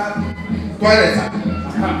 Toilet.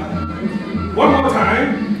 One more time.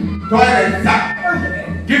 Toilet.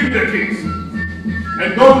 Give me the keys.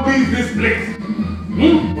 And don't leave this place.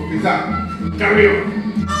 Okay, sir. Carry on.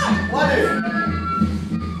 What is?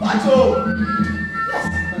 Bacho! Yes!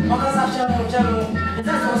 Makasa Chano. Is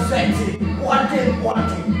that so sexy? One thing. What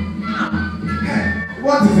is it?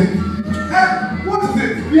 What is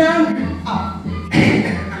it? We are hungry.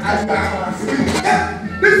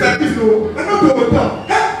 This is a business. I'm not over town.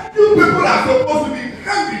 You people are supposed to be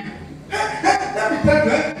hungry. Let me tell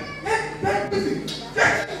you. Listen.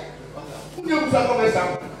 Who knows who's going to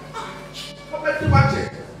come? Come back to my check.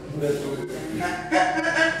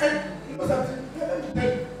 You know something?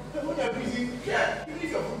 When you're busy, you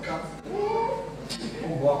need your food cups.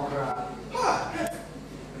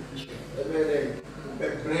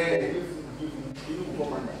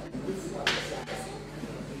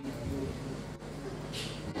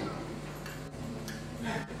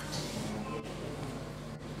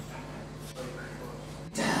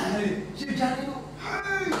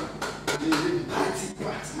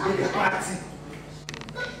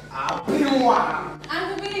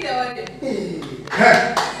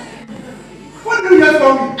 What do you hear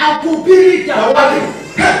from me? I could be the wedding.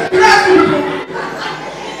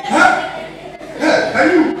 And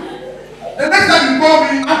you, the next time you call me,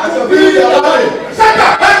 I will be the wedding. Shut up!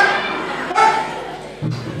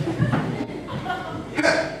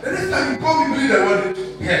 The next time you call me, be the wedding.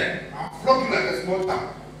 I'm flogging like a small town.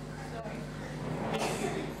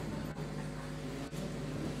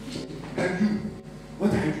 And you,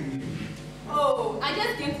 what are you doing? Oh, I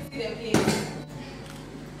just came to see the place.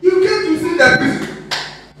 You came to see the business.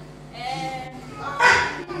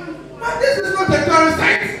 But this is not a tourist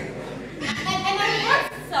site. And I bought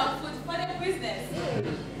some food for the business.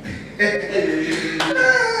 Thank you.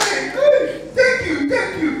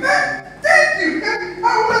 I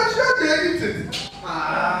will sure they eat it.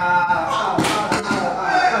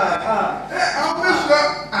 I'll make sure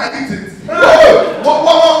I eat it. What?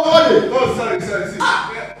 Oh, sorry. See,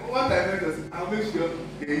 what I meant was, I'll make sure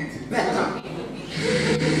they eat it.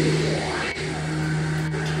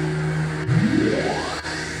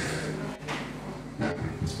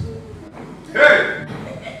 Hey!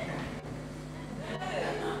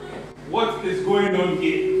 What is going on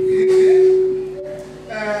here?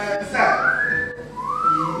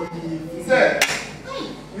 Sir,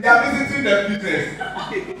 we are visiting the business.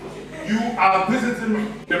 You are visiting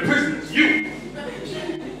the prisoners. You!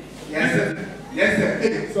 Yes, sir.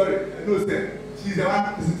 Hey, sorry. No, sir. She's the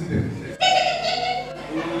one visiting the business.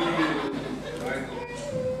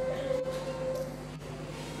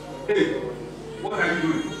 Hey, what are you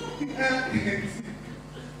doing?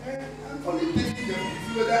 I'm only taking them to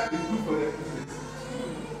see whether it's good for the business.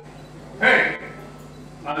 Hey!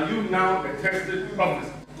 Are you now a tested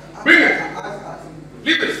officer? Bring it!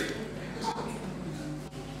 Leave it!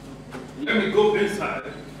 Let me go inside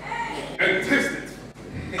and test it.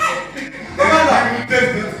 Commander, we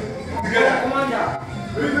test it together. Commander.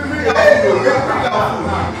 Bring our food.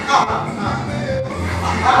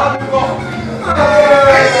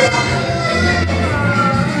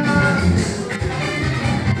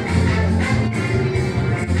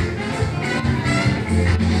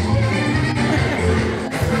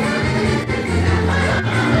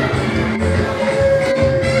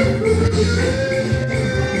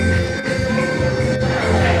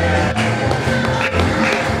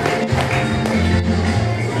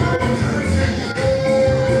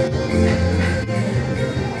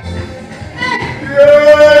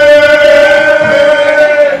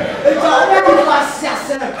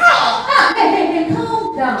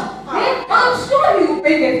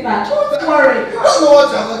 Don't worry. I don't know what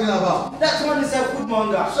you're talking about. That one is a food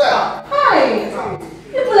monger. Sir. Hi.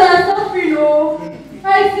 People are suffering, oh. I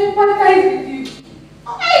sympathize with you.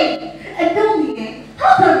 Hey, and tell me,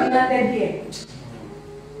 how come you landed here?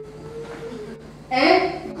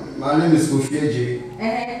 My name is Kofi Eje.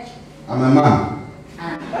 I'm a man.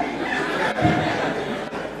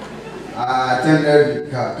 I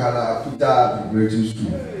attended Kalafuta Preparatory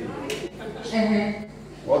School.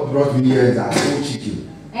 What brought me here is I sold chicken.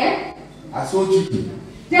 I sold chicken.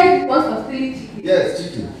 Just because of stealing chicken? Yes,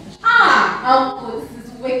 chicken. Uncle, this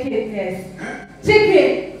is wickedness.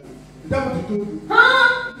 Chicken! Is that what you told me? Huh?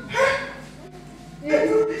 Yes.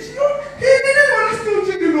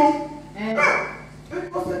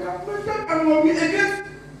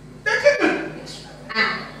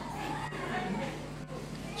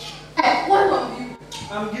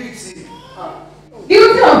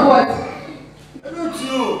 Guilty of what? I don't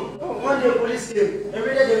know. One day police came.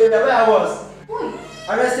 Every day they were where I was.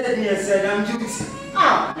 Arrested me and said I'm guilty.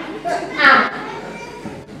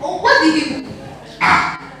 Oh, what did you do?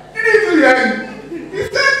 He didn't do anything. He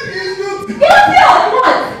said he is guilty. Guilty of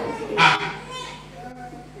what?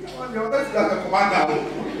 You're not like a commander.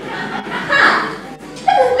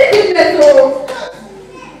 That is ridiculous, oh.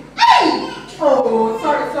 Hey! Oh,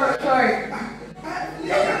 sorry.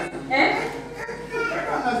 I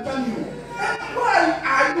don't understand you. Why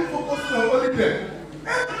are you focusing on only them?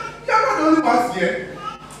 You're not the only ones here.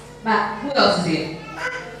 But who else is here?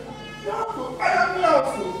 I am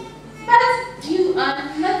also. But you are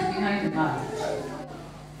not behind the bar.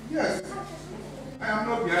 Yes, I am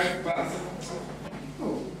not behind the bars. No,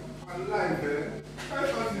 I'm alive, eh? I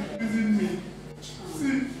thought he's using me.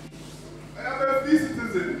 See, I am a free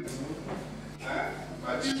citizen.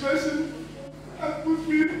 My depression has put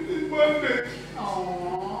me in bondage.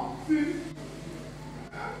 Aww. See?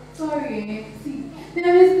 Sorry, see,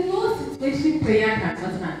 there is no situation prayer can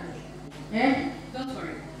not handle. Don't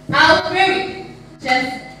worry. I'll pray.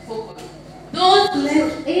 Just focus. Don't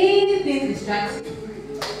let anything distract you.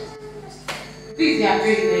 Please, you are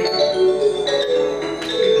praying.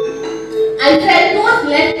 I said, don't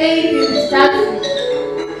let anything distract you.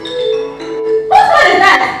 Whose phone is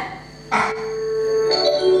that?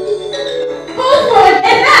 Whose phone is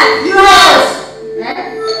that? Yours!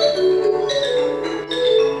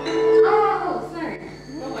 Oh, sorry.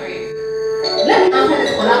 Don't worry. Let me answer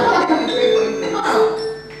this call. I'll come and pray for you.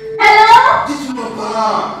 Hello? This is my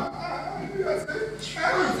bar.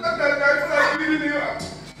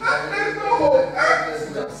 There's no hope.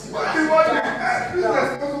 What do you want? Business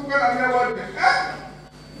doesn't go and never want.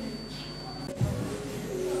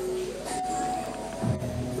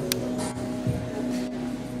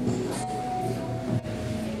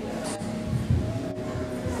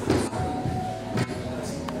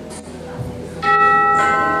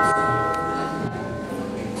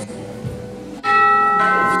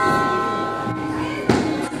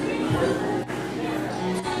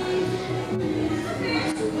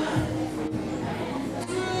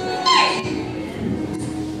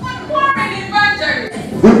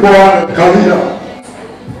 Good morning, Kalina.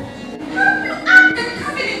 I'm the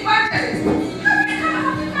coming evangelist.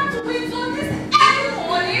 Have you come to wait on this every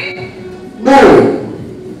morning? No,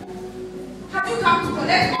 Have you come to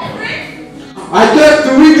collect offering? I came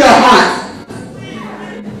to read your heart.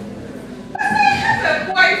 But I have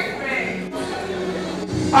a boyfriend.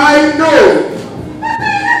 I know. But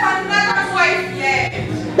I have another wife yet.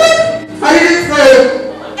 I didn't say.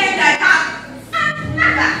 And I have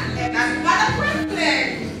another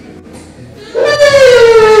privilege.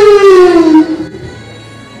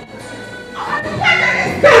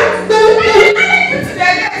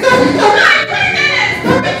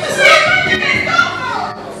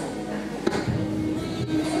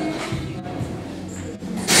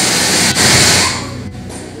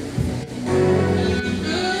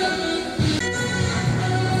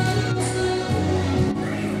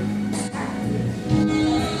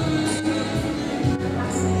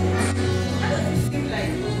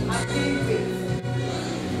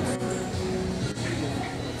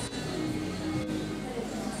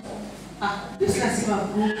 This is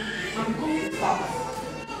I'm going fast.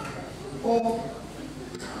 Oh.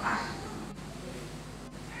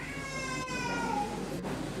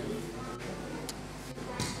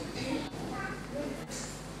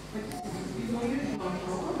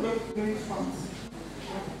 Very fast.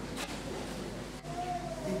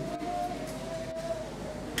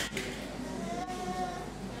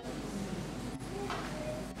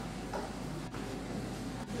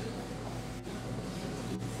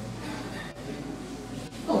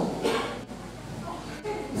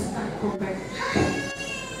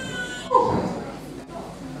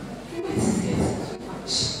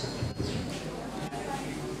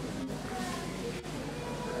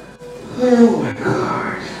 Oh my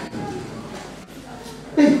God.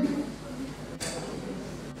 Hey.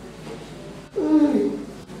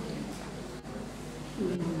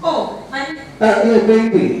 Oh, and Yeah,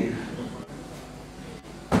 baby.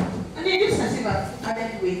 then this as if I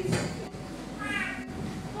didn't wait.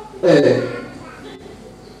 Hey.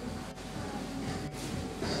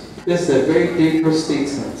 This is a very dangerous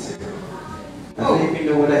statement. I don't even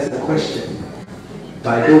know whether it's a question,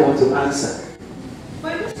 but I don't want to answer.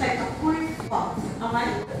 But it looks like a point spot. Am I?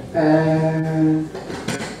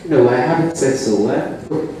 No, I haven't said so.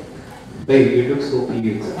 Baby, you look so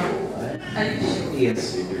beautiful. Are you sure?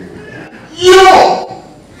 Yes, you do. Yo!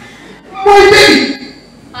 My baby!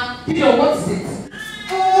 You know what is it?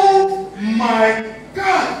 Oh my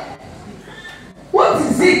God!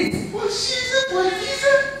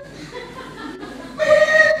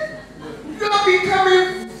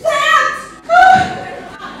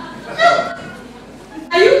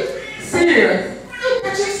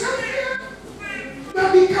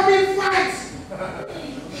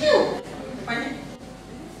 Phew! Funny.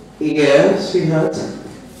 Yeah, sweetheart.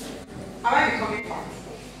 Am I becoming fat?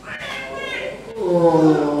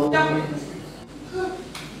 Oh.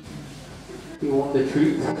 You want the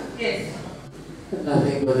truth? Yes.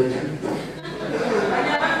 Nothing but the truth.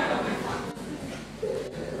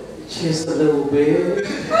 Just a little bit.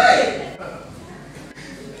 Hey!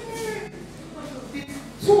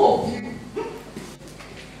 Two of you.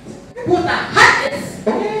 What the heck is?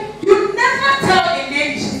 You never tell a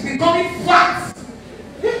lady she's becoming fat.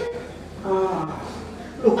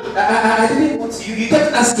 Look, I didn't want to. You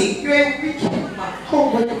kept asking. You're a wicked man. Oh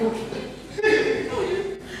my God.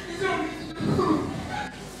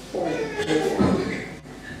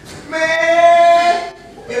 Man,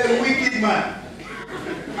 you're a wicked man.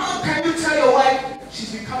 How can you tell your wife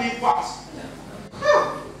she's becoming fat?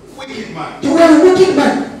 Wicked man. You are a wicked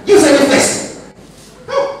man. You said it first.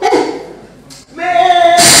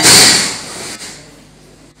 Man! Is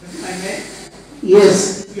it my man?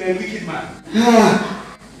 Yes. You're a wicked man.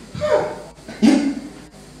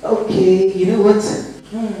 Okay, you know what?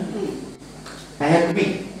 I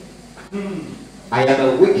agree. I am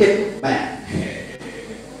a wicked man.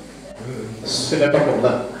 So never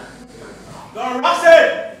problem. Don Roxy!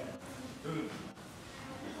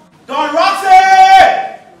 Don Roxy!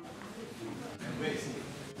 Where is he?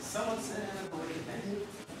 Someone said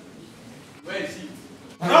where is he?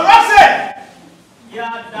 Don Roxy!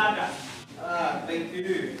 Yeah, Dada. Thank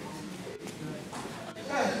you.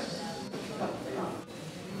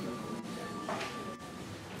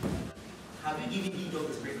 Have you given me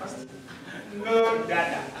his breakfast? No,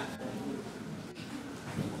 Dada.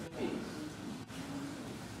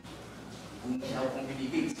 We shall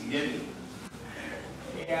communicate together.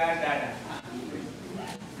 Yeah, Dada.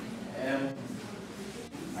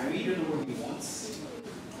 I really don't know what he wants,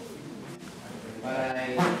 but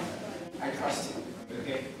I trust him.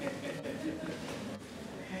 Okay.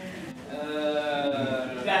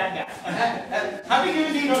 Dada. Have you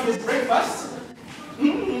given him his breakfast?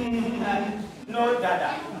 No,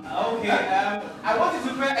 Dada. Okay. I want you to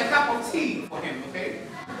prepare a cup of tea for him. Okay.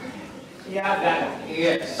 Yeah, Dada.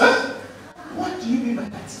 Yes. What do you mean by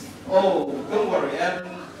that? Oh, don't worry.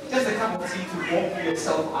 Just a cup of tea to warm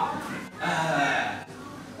yourself up.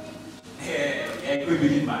 Good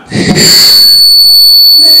looking man.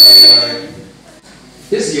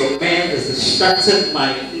 This your man has distracted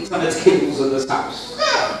my internet cables in this house.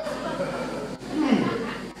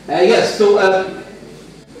 Yes, so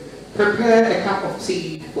prepare a cup of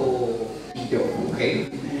tea for Ido, okay?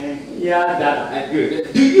 Yeah, Dada. And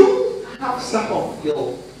good. Do you have some of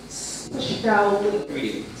your special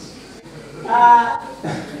ingredients?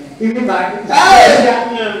 Even back.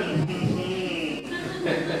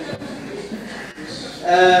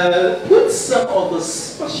 Put some of the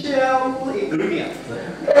special ingredients.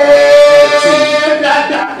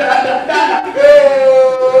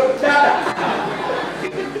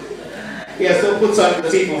 Yeah, so put some in the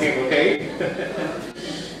tea for him, okay?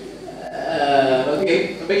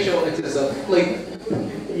 Okay, make sure it is a flavor.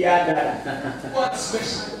 Yeah, Dada. What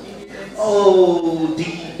special ingredients? Oh,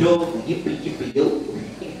 yippee yo.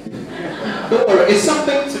 Don't worry, it's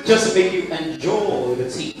something to just make you enjoy the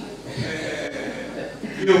tea.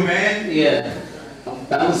 You know, man. Yeah, I'm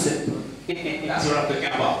bouncing. That's what I'm talking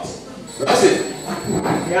about. That's it.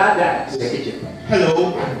 Yeah, Dada. To the kitchen.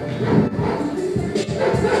 Hello.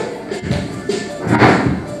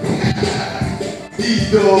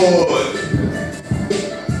 Diyondre.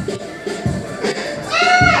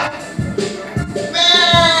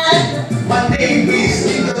 Man, my name is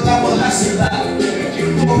Diyondre. You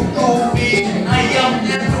both know me. I am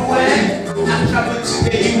everywhere. I travel to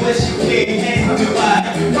the US, UK, and Dubai.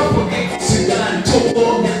 Don't forget Sudan, Togo,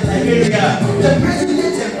 and Liberia. The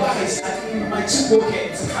president and vice are in my two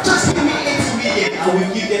pockets. Just give me 8 million, I will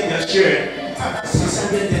give them their share.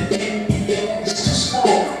 610 million is too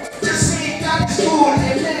small. Just say God is good,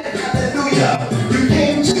 amen, hallelujah. You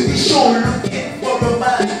came to the show looking for a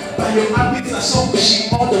man, but your habits are so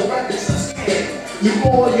pushy, all the brothers are scared. You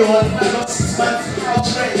owe your man 6 months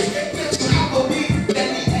house rent. Get to have a big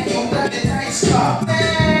belly and you got a nice car.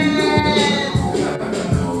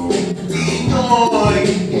 Diyondre.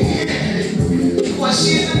 What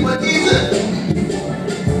she's in, what is it?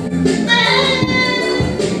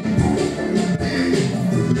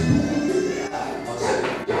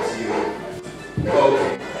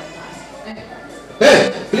 Hey,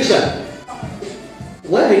 Felicia.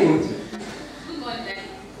 Where are you going to? Good morning, Daddy.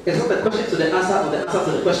 It's not the question to the answer or the answer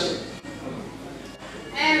to the question.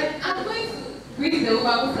 I'm going to greet the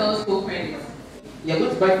woman who sells phone credit. You're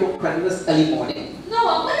going to buy phone credit this early morning. No,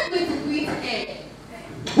 I'm only going to greet her.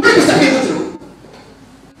 Where is Zaky going through?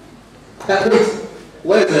 Wait,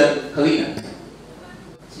 where's Helena?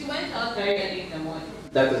 She went out very early in the morning.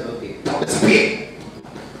 That is okay. Now let's be.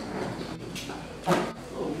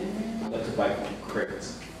 I'm going to buy from credit.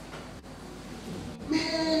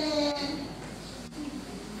 Man,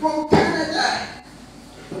 from Canada.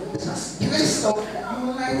 Let's stop.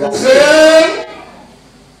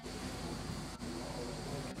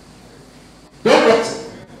 Don't rot.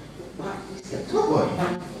 Come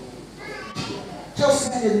on.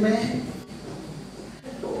 Just say it, man.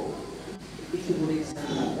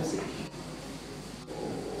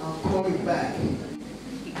 I'll call you back.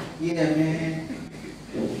 Yeah, man.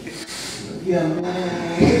 Yeah,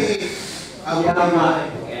 man. Hey, I will call you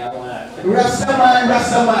back. Rastaman.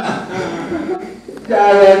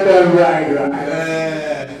 Right.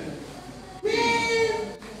 Man,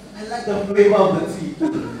 I like the flavor of the tea.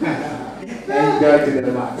 Enjoy to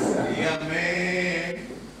the max. Yeah, man.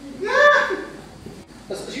 Yeah.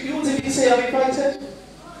 You want to say I'm invited?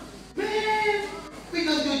 Man, we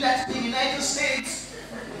don't do that in the United States.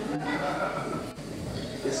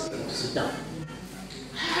 Let's go. Sit down.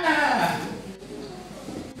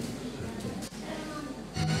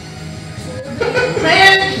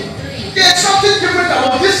 Man, there's something different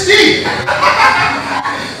about this tea.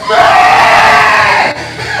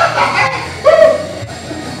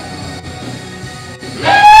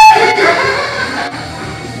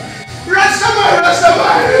 Rastaman.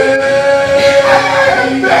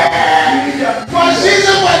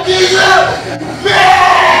 For Jesus.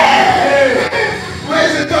 Man,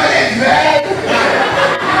 where's the toilet,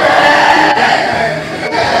 man?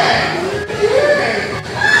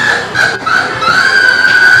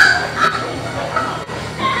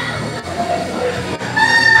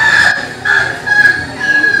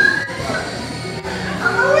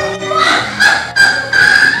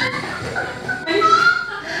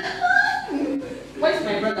 Where's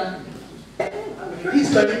my brother? He's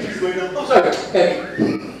studying. He's going on. Oh, sorry.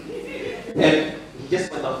 He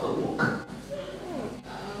just went off for a walk.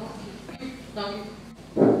 Go.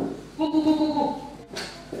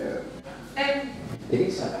 Did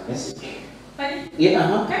he send a message? Honey,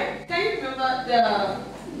 Yeah, can you remember the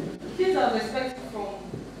kids I was expecting from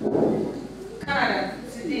Canada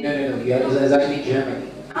today? No. Yeah, it's actually Germany.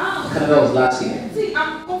 Ah. Canada was last year. See,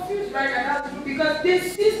 I'm confused right now because they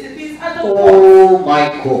see the things at the Oh my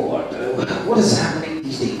God. What is happening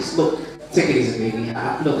these days? Look, take it easy, baby.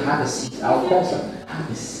 Look, have a seat. I'll call some. Have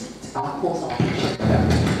a seat. I'll call some.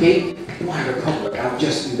 Okay? Why Republic? I'll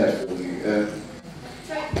just do that for you.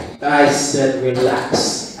 I said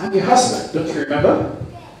relax. I'm your husband, don't you remember?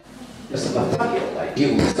 Mr. Nathaniel, I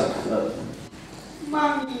deal with stuff.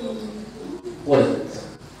 Mommy, What is it?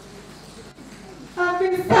 I've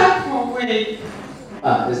been stuck for weight.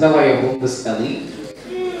 Is that why you're home this early?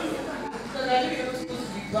 Because I knew you were supposed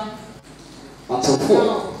to be back. Until 4?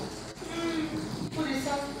 No. Put this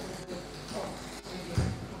up.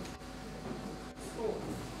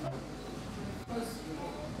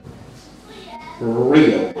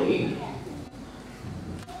 Really?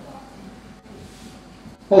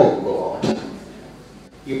 Oh God.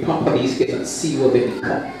 You pump these kids and see what they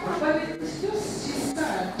become. But it's just, she's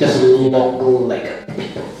sad. Just long-legged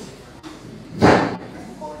people.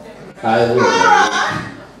 I will.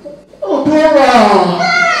 Oh, Dora!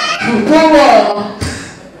 Dora!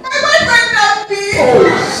 My boyfriend left me.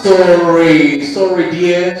 Oh, sorry,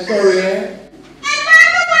 dear. Sorry.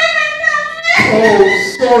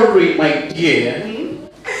 Oh, sorry, my dear.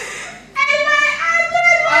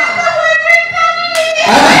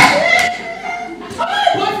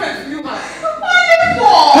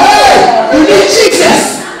 You need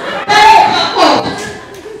Jesus!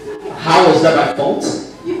 How was that my fault?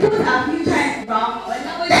 You put a few times wrong.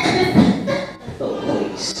 Oh,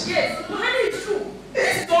 please. Yes, but it's true.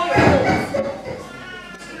 It's not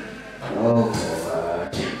Oh,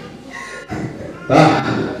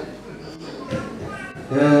 God.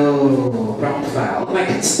 Oh, wrong file. I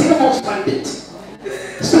can still not find it.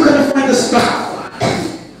 Still gonna find the file.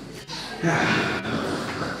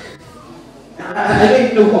 I don't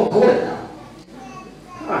even know how to call it now.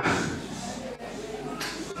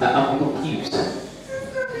 I'm confused.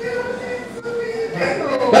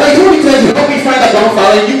 But I told you guys to help me find that wrong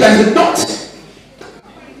file and you guys did not.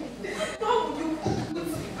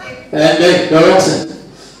 And Doroxin.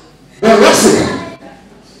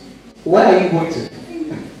 Where are you going to?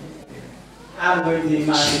 I'm going to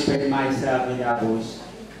emancipate myself in that bush.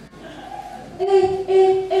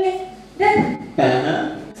 Then,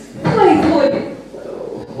 Uh-huh. who are you going?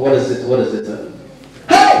 What is it?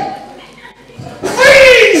 Hey!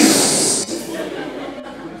 Freeze!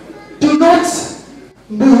 Do not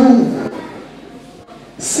move.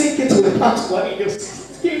 Sink it to the past 20 years.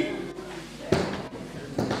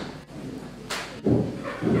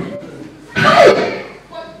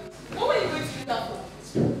 What were you going to do that for?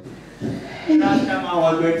 Last time I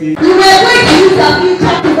was going to. You were going to use your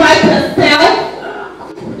future to write yourself?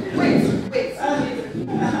 Wait.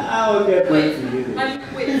 I was just going to use it.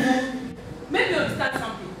 Wait. Make me understand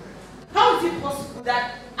something. How is it possible that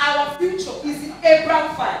our future is in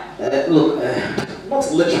Abraham file? Look,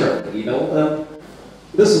 not literally, you know.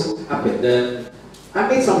 This is what happened. I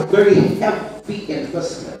made some very heavy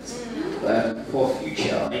investments for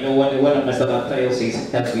future. You know, when Mr. Lamptey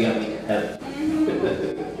says heavy, I mean heavy.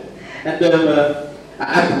 And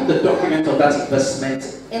I put the document of that investment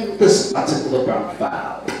in this particular brown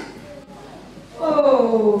file.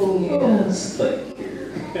 Oh. Yes, thank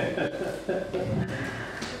you.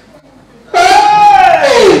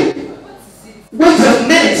 Hey! Wait a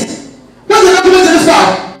minute! What's the document in this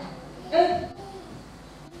file?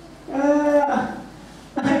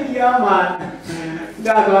 Yeah, man.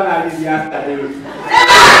 That's what I did yesterday.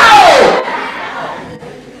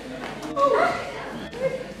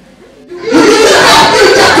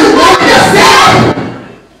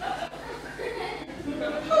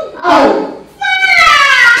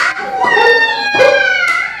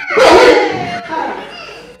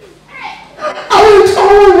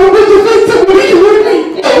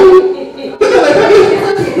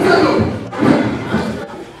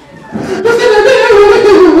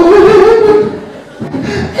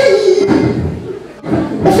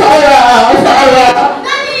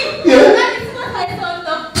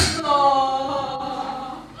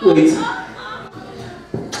 Wait.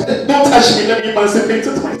 Don't touch me, let me emancipate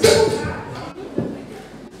myself.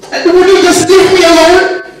 And will you just leave me alone?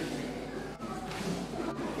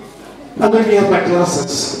 I'm going to have my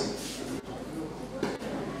glasses.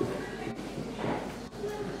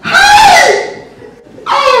 Hey!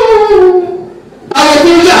 Oh! I will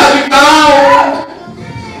do that now!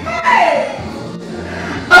 Hey!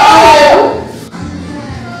 Oh!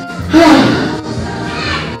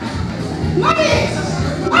 Mommy,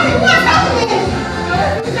 what's happening?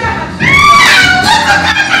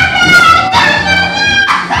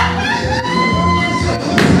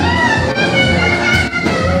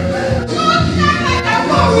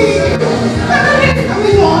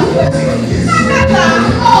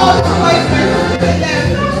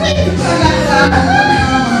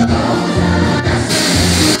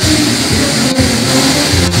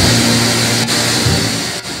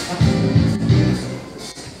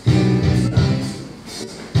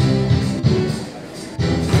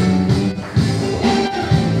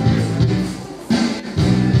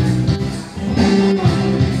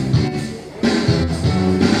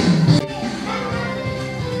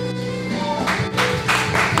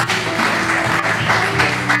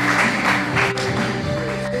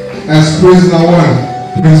 As prisoner one,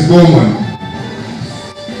 Prince Bowman.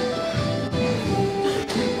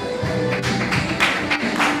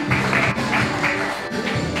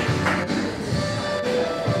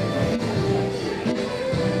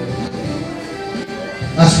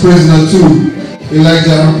 As prisoner two,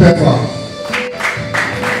 Ampofo.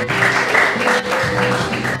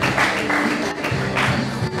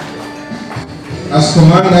 As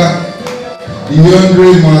commander, Diyondre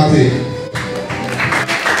Martey.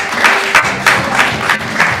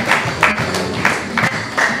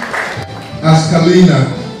 As Kalina,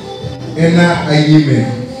 Ayimey.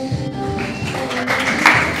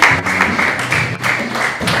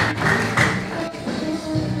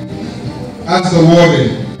 As the warden,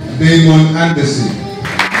 Damon and Osei.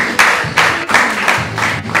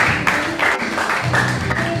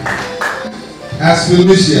 As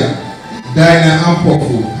Felicia, Dyna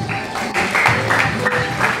Ampofo.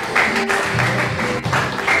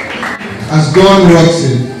 As Don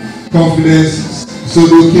Watson, Confidence,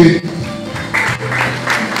 Sodoke.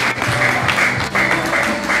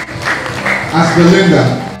 As Belinda,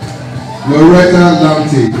 Loretta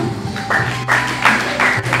Lamptey.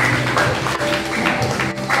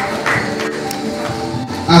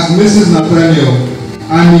 As Mrs. Nathaniel,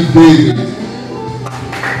 Annie David.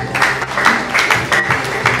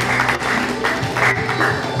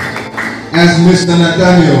 As Mr.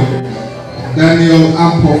 Nathaniel, Daniel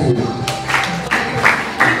Ampofo.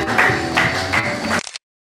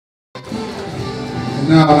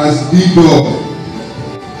 Now as D-Dog,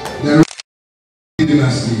 the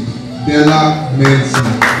dynasty, Dela Mensa.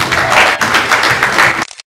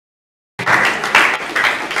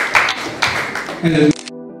 Hello.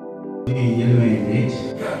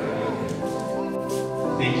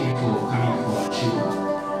 Thank you for coming for our show.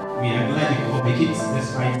 We are glad you could all make it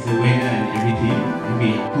despite the weather and everything, and we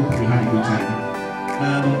hope you had a good time.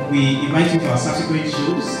 we invite you to our subsequent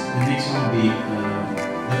shows. The next one will be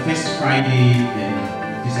the first Friday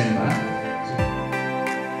in December.